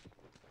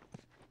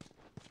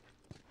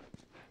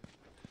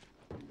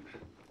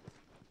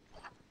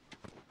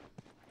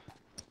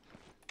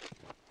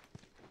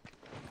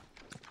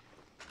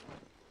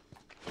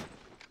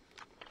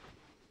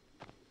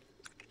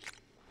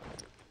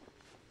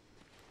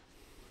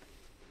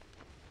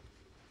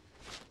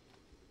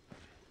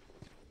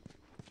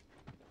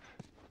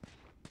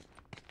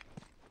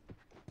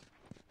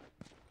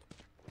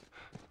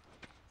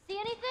 See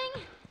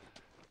anything?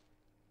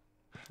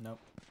 Nope.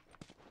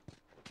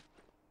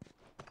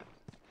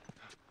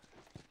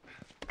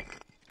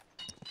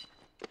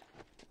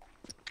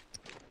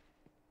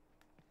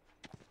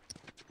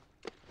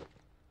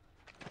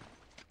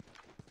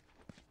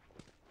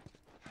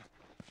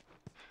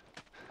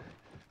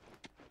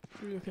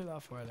 What are you looking at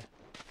that for, Ellie?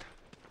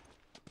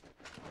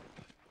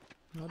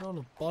 Not on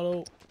a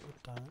bottle.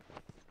 Damn it.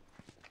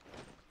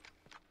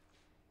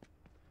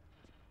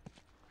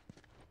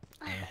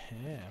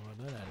 Yeah, well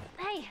done, Ellie.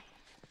 Hey,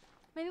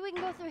 maybe we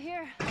can go through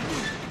here.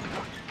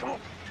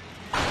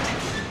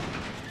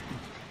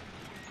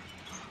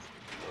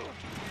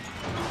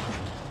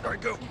 All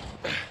right, go.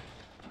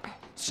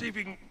 See if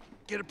you can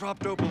get it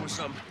propped open with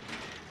something.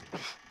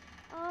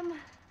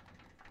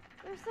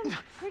 There's some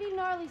pretty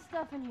gnarly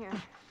stuff in here.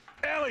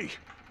 Ellie!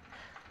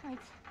 Right.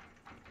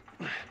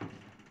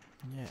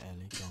 Yeah,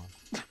 Ellie, go on.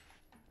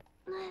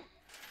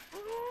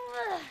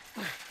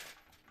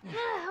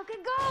 Okay,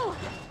 go!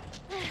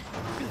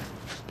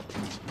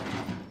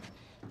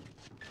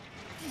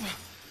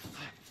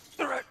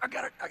 All right, I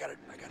got it.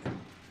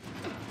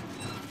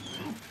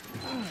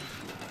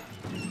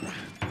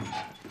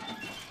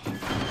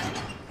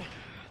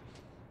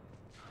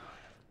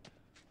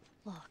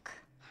 Look.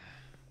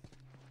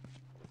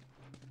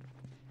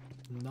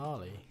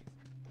 Gnarly.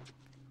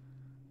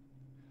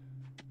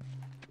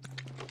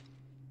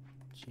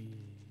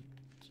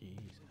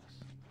 Jesus.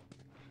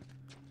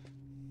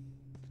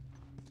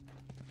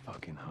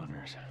 Fucking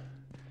hunters.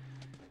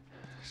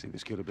 See,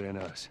 this could have been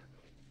us.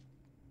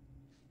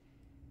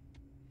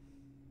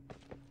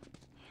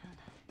 Man,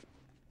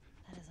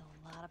 that is a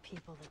lot of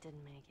people that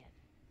didn't make it.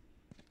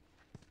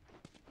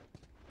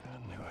 I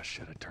knew I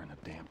should have turned the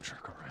damn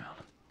truck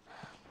around.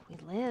 We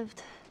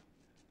lived.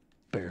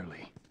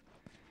 Barely.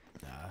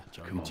 Nah,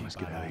 Joe, Come you're on, too let's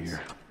get out of badass.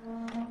 here.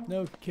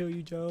 No, kill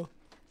you, Joe.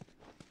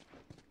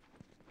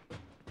 How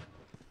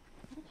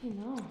did you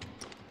know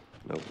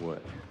Know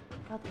what?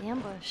 about the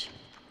ambush?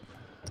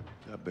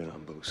 I've been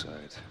on both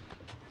sides.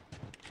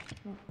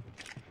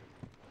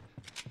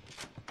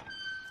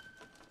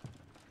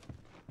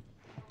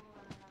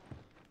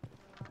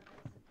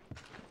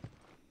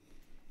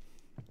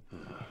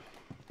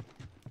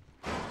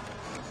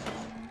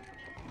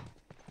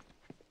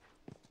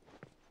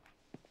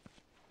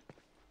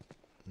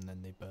 And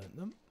then they burnt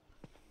them.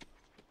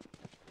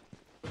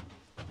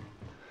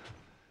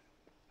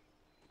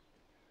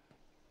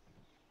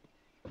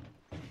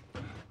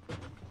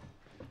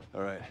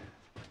 All right.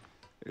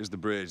 Here's the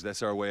bridge.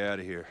 That's our way out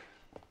of here.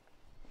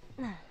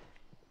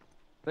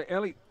 Hey,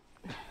 Ellie,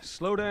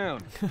 slow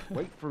down.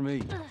 Wait for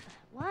me.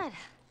 What?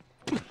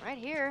 Right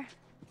here.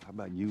 How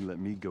about you let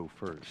me go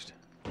first?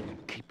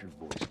 And keep your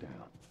voice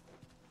down.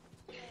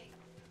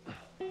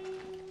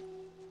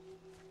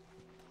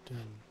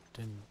 Dun,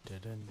 dun, dun,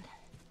 dun.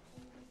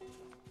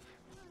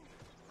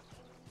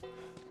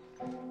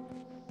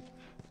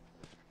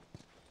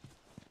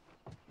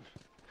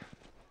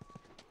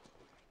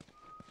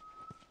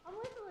 I'm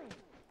whistling.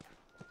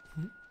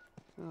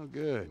 Oh,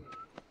 good.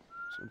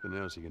 Something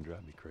else you can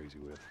drive me crazy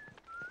with.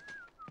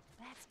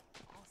 That's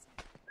awesome.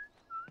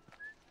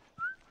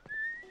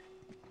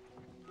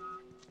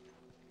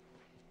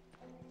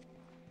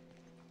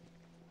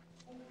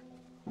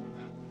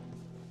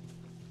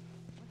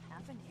 What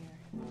happened here?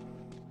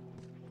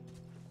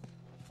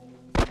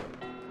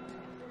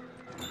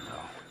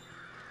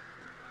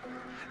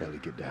 Ellie,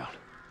 get down.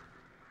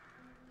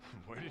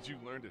 Where did you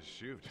learn to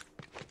shoot?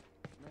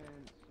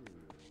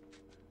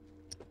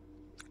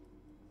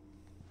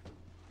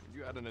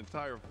 You had an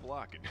entire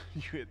flock and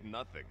you hit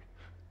nothing.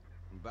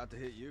 I'm about to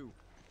hit you.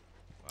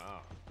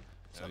 Wow.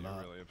 Yeah,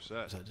 you're really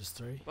upset. Is that just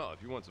 3? Well,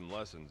 if you want some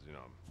lessons, you know,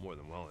 I'm more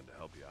than willing to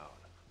help you out.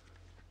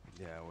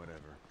 Yeah,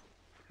 whatever.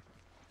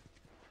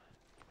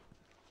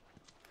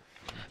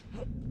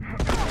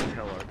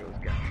 Tell Argo's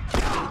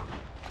guy.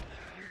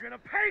 You're gonna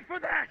pay for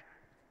that!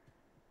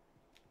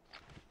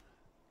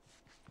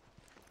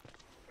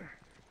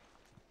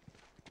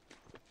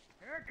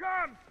 Here it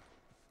comes!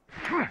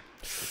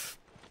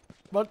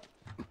 What?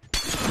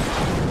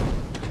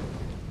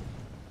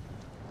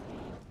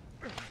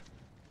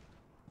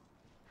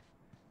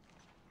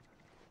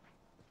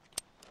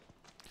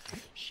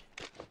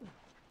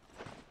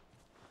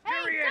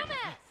 Hey, Here he is.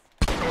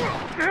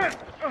 dumbass!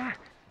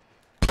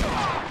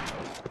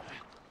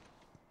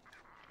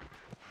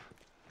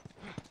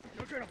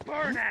 You're gonna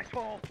burn,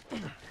 asshole!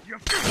 You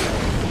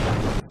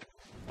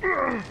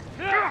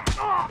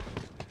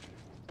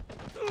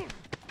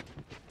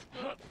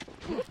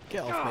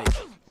Get off me.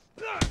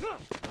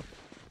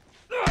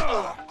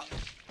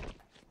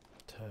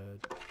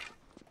 Turd.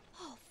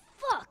 Oh,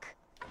 fuck!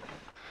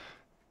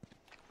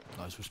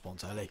 Nice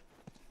response, Ellie.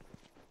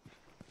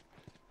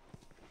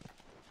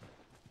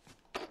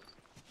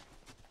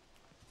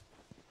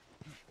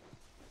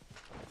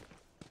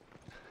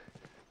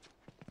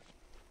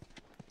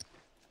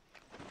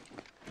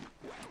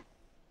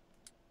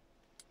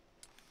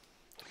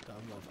 Don't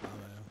have a lot of ammo.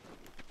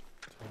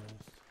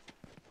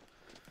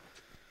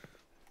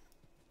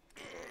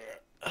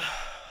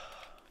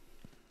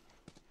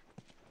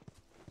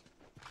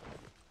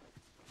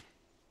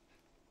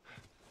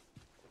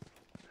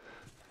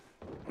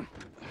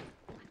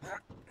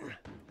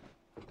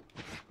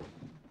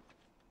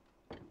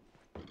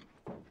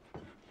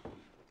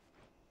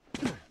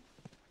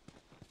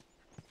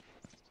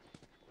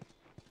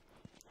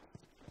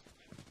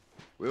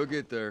 We'll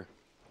get there.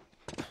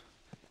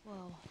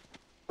 Whoa.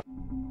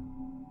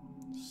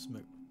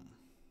 Smoke.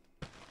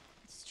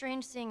 It's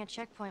strange seeing a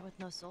checkpoint with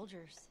no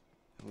soldiers.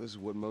 Well, this is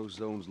what most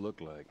zones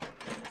look like.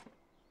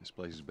 This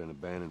place has been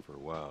abandoned for a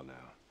while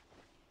now.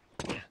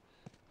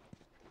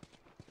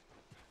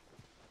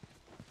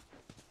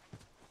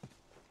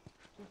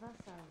 Give us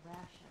our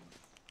rations.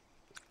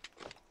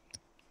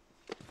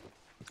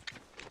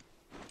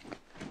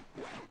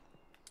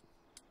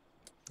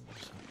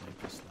 Just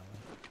make it slower.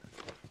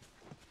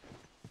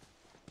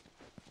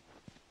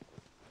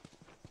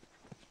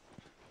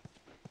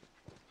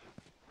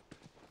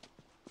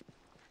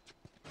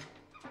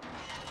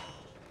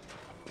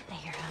 I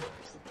hear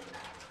hunters.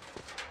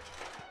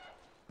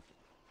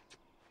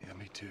 Yeah,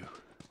 me too.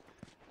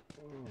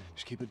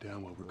 Just keep it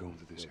down while we're going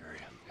through this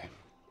area, okay?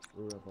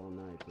 We were up all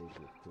night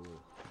thinking it's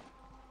cool.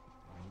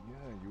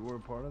 Yeah, you were a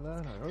part of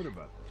that? I heard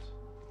about this.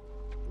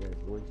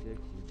 There's one chick,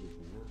 she just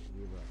did not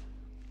give up.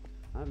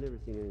 I've never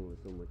seen anyone with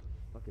so much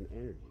fucking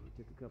energy. It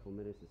took a couple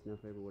minutes to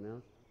snuff everyone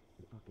else,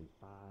 and fucking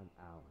 5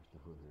 hours to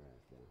hunt her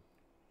ass down.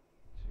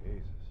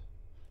 Jesus.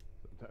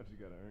 Sometimes you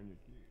gotta earn your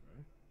keep,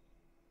 right?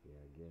 Yeah,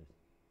 I guess.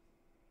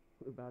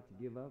 We were about to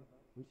give up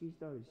when she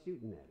started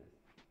shooting at us.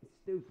 It's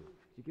stupid.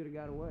 She could have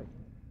got away.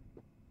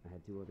 I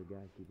had 2 other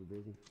guys keep her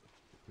busy.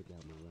 Took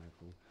out my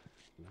rifle.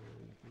 Got a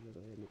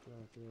little head in the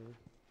crosshairs.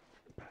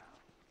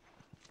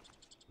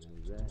 That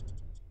was that.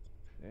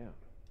 Damn.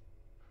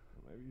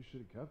 Well, maybe you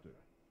should have kept her.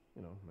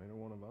 You know, made her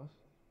one of us.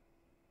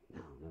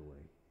 No, no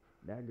way.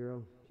 That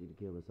girl, she'd have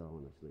killed us all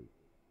in her sleep.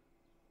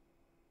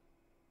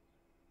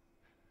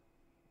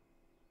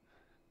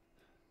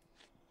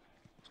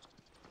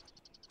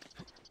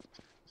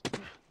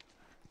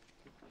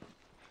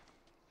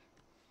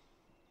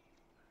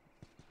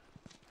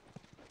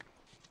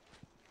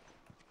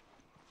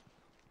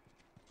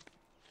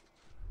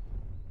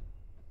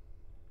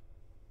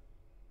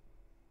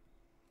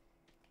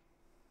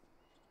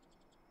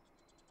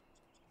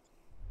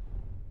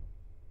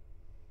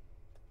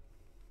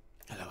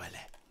 Hello,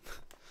 Ellie.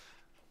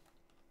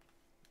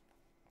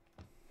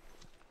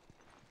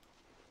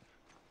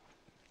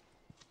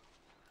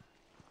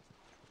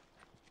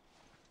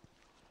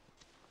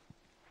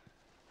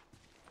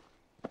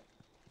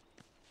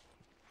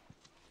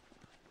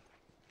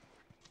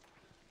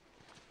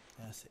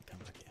 That's it, come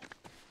back here.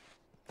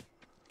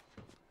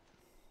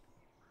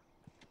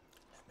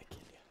 Let me kill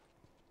you.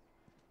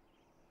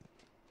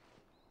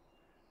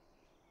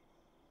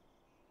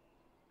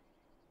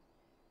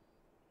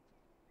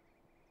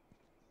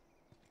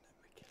 Let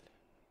me kill you.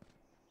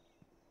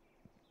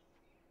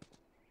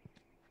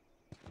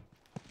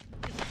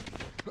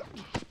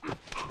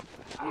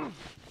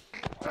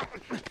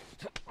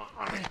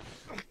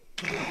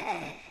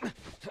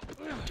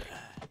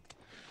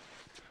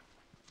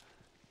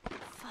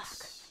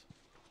 Fuck.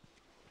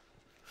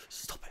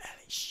 Stop it,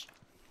 Ellie. Shh.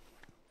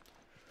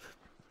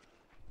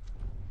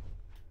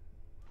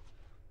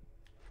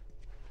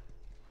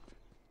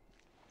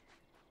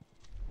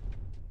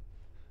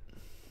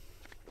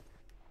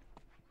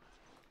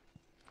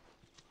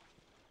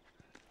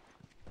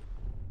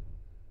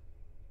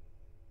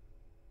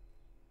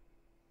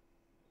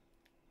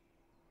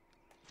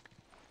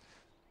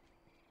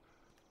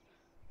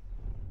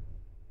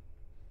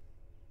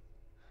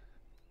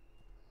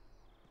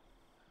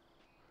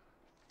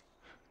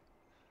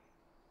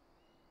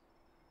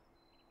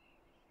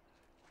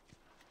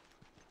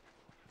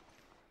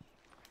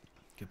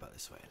 about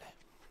this way, Ellie.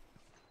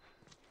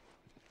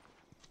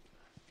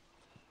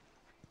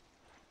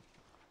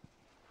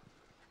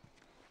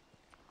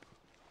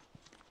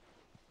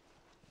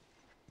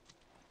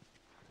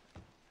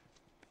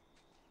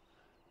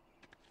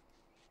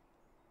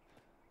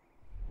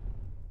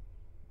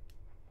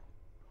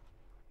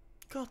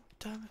 God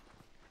damn it.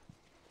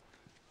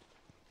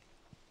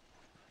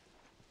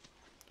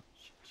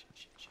 Shit,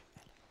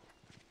 Ellie.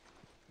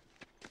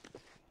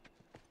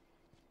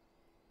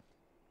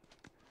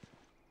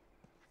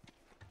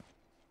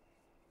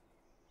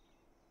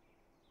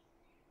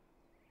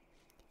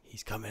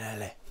 He's coming,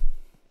 Ellie.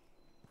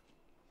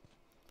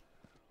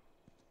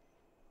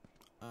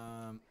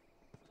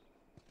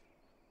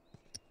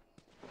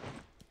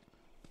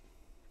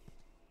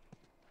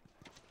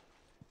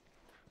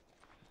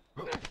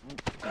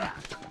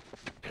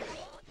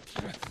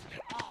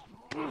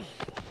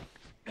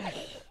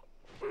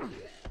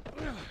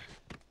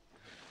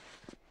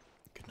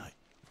 Good night.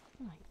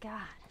 Oh my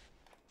god.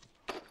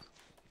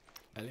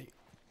 Ellie,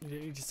 you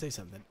need to say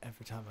something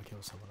every time I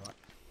kill someone, right?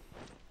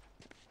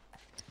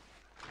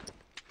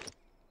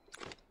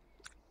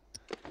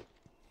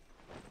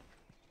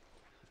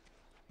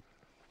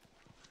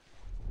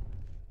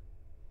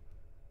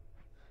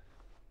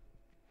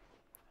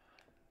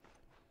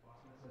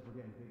 We're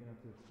getting big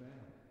enough to expand.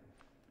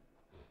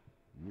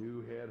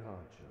 New head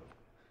honcho.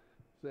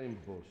 Same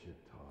bullshit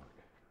talk.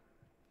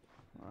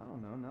 I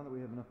don't know. Now that we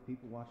have enough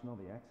people watching all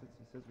the exits,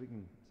 he says we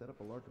can set up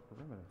a larger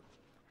perimeter.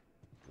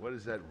 What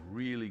is that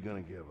really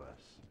gonna give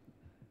us?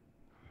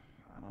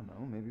 I don't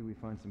know. Maybe we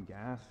find some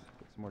gas,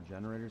 get some more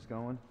generators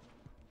going.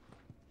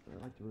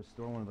 I'd like to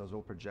restore one of those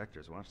old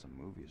projectors, watch some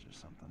movies or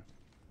something.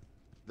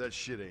 That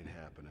shit ain't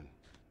happening.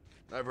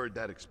 I've heard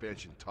that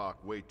expansion talk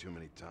way too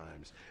many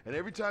times. And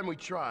every time we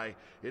try,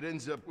 it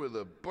ends up with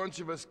a bunch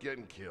of us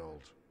getting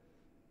killed.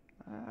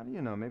 How do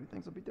you know? Maybe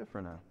things will be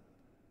different now.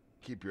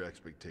 Keep your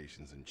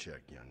expectations in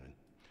check, young'un.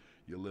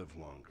 You live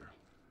longer.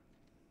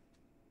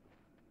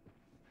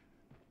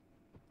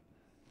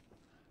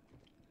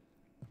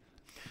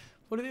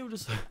 What if they all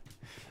just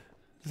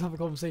have a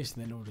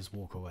conversation, then all just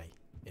walk away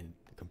in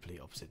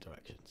complete opposite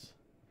directions?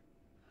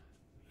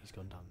 He's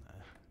gone down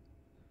there.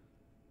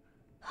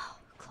 Oh,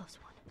 close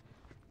one.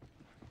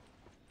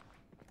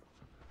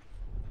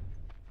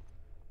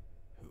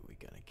 Who are we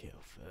gonna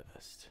kill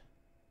first?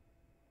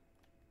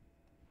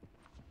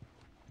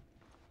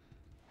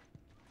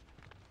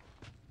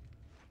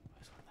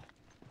 Where's one there?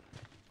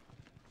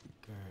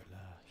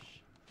 Gerlash.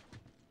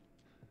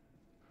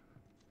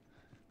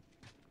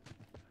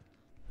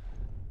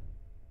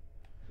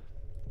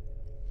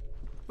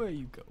 Where are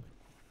you going?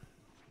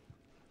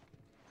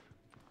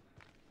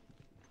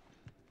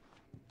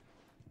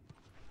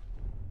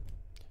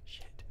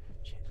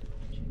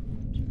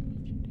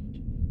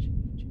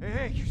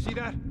 Hey, you see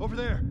that? Over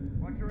there!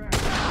 Watch your ass.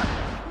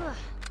 Ugh.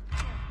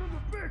 Son of a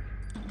bitch!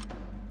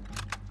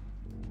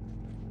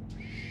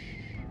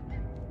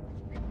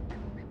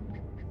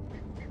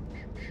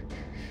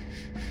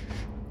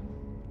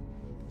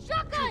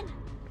 Shotgun!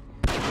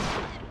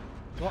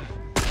 What?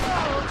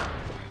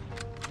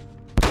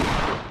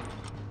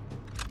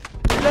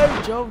 Hello,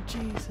 Joe.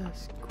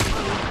 Jesus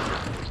Christ.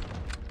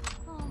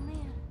 Oh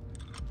man.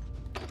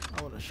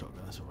 I want a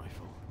shotgun. That's a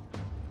rifle.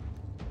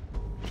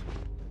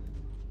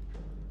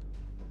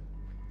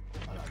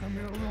 I like I'm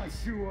gonna light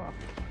you up.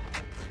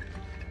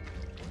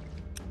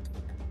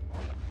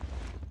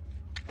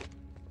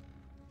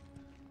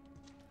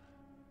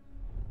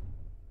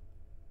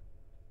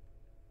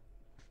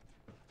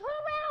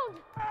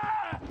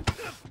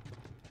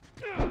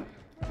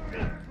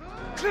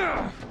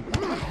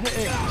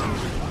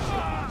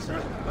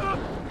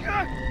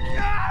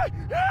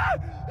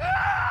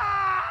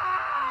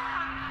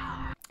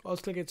 I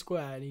was clicking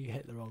square and you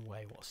hit the wrong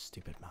way. What a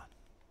stupid man.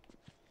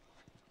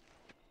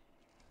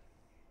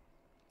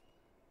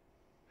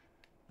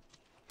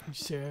 Are you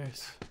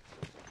serious?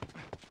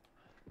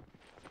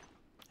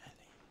 Ellie.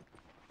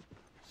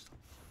 Stop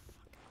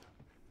fucking.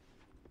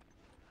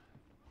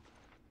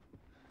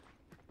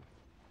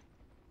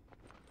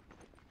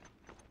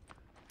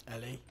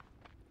 Ellie.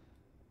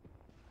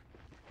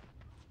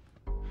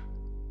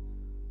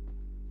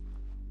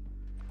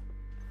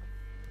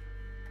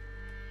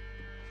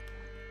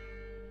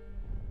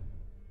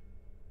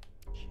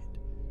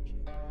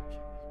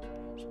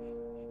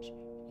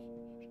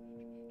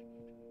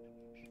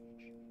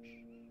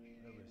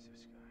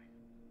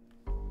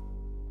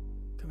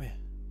 Come here.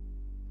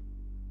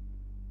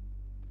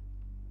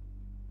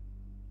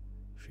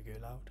 Should we go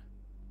loud?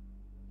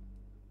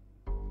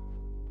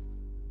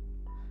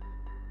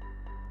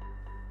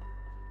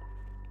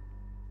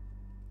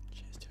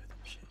 Cheers to them.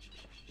 Shit.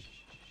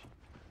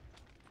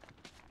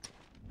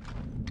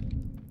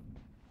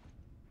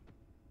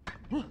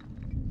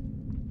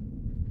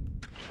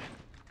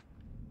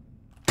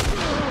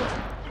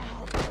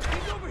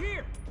 He's over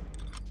here!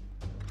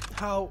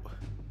 How?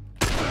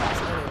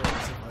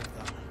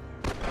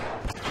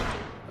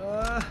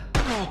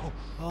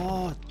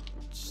 Oh,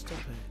 stop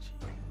it.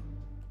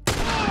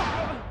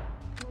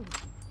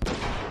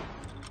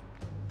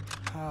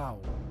 How?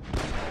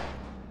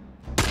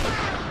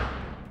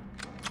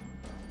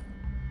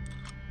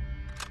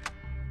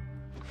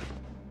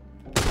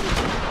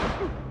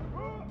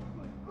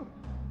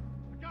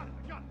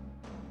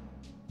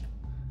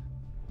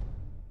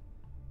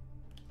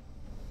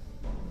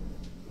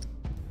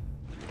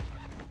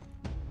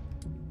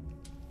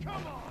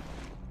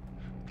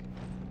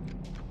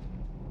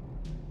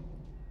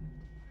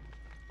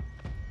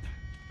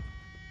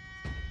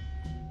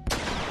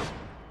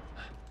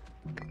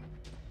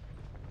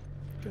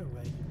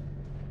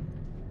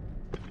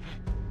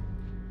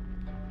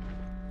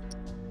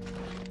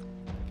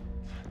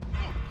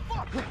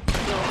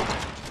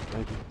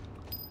 Thank you.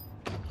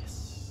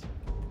 Yes.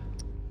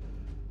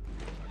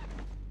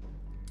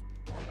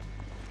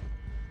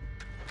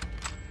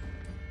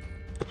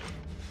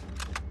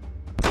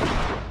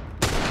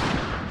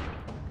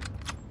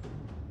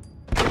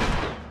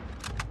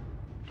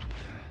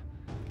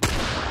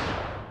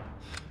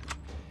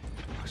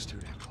 I was too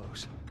damn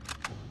close.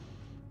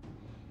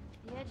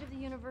 The edge of the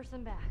universe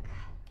and back.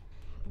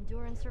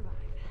 Endure and survive.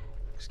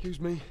 Excuse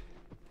me.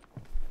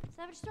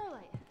 Savage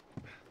Starlight.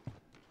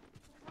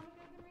 What comic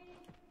I've been reading?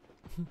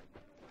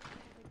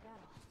 Big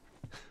battle.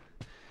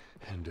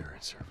 Endure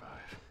and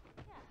survive.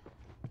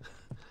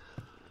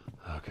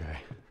 Yeah. Okay.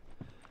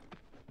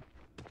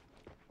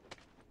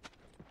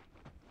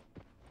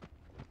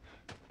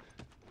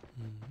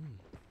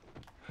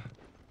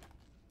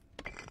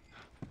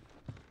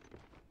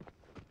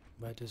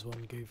 Where does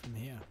one go from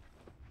here?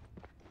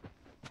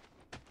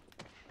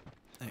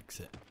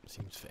 Exit.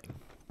 Seems fitting.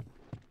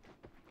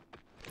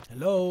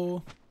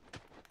 Hello?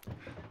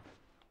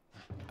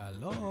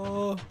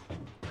 Hello?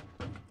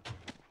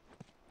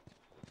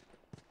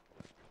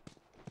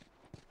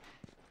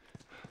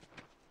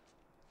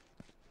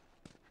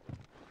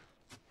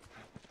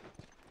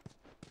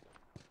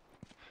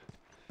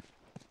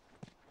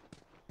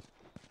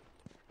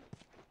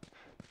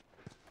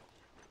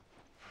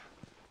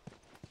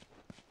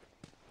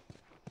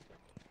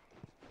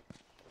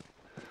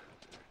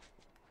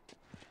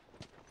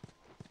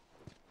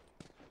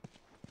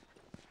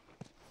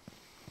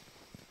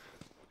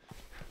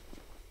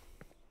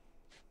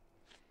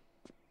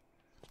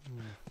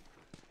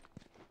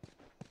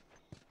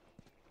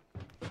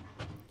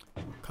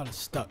 Kind of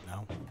stuck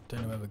now.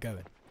 Don't know where we're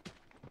going.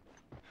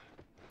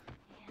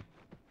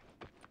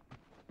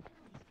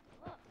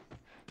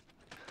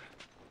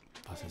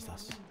 What is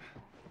this?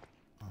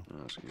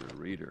 Oh, so you're a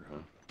reader, huh?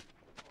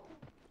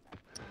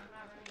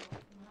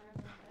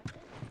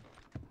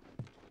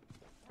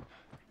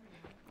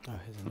 Oh,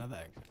 here's another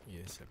exit.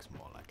 Yeah, this looks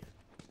more like it.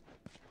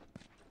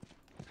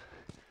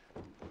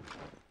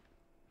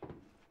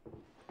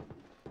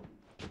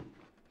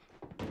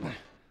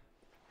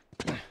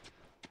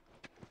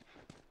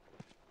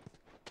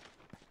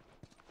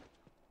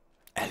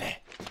 Ellie!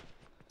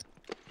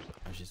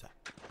 Oh, she's there.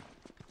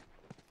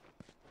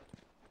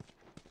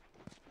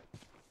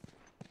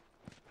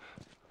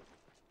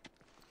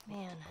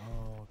 Man,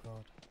 Oh,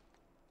 God.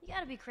 you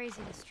gotta be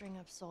crazy to string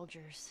up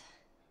soldiers.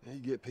 You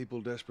get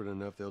people desperate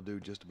enough, they'll do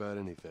just about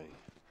anything.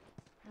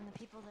 And the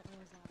people that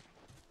rose up.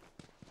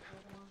 They're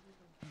the ones we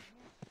can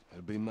fear.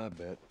 That'll be my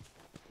bet.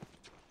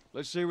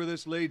 Let's see where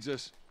this leads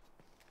us.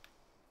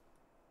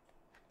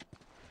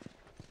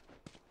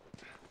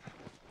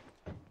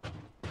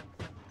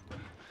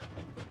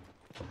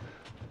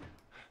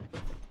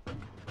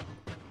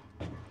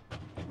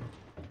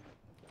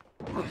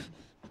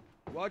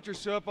 Watch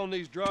yourself on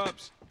these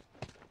drops.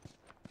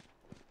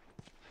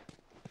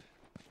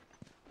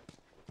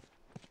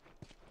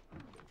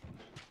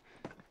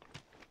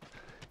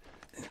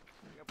 Pick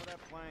up with that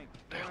plank.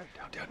 Down.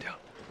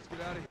 Let's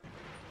get out of here.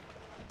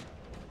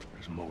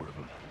 There's more of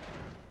them.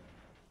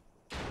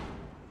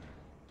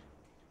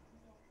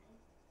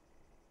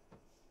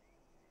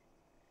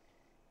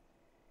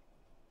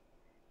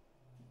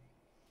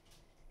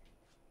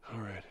 All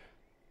right.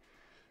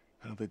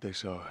 I don't think they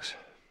saw us.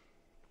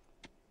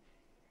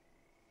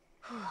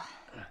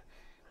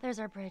 There's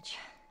our bridge.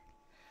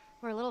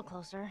 We're a little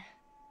closer.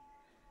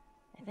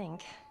 I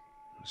think.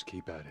 Let's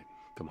keep at it.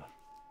 Come on.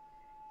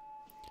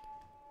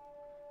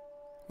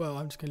 Well,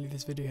 I'm just going to leave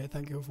this video here.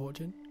 Thank you all for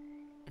watching.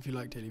 If you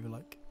liked it, leave a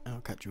like. And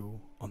I'll catch you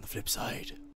all on the flip side.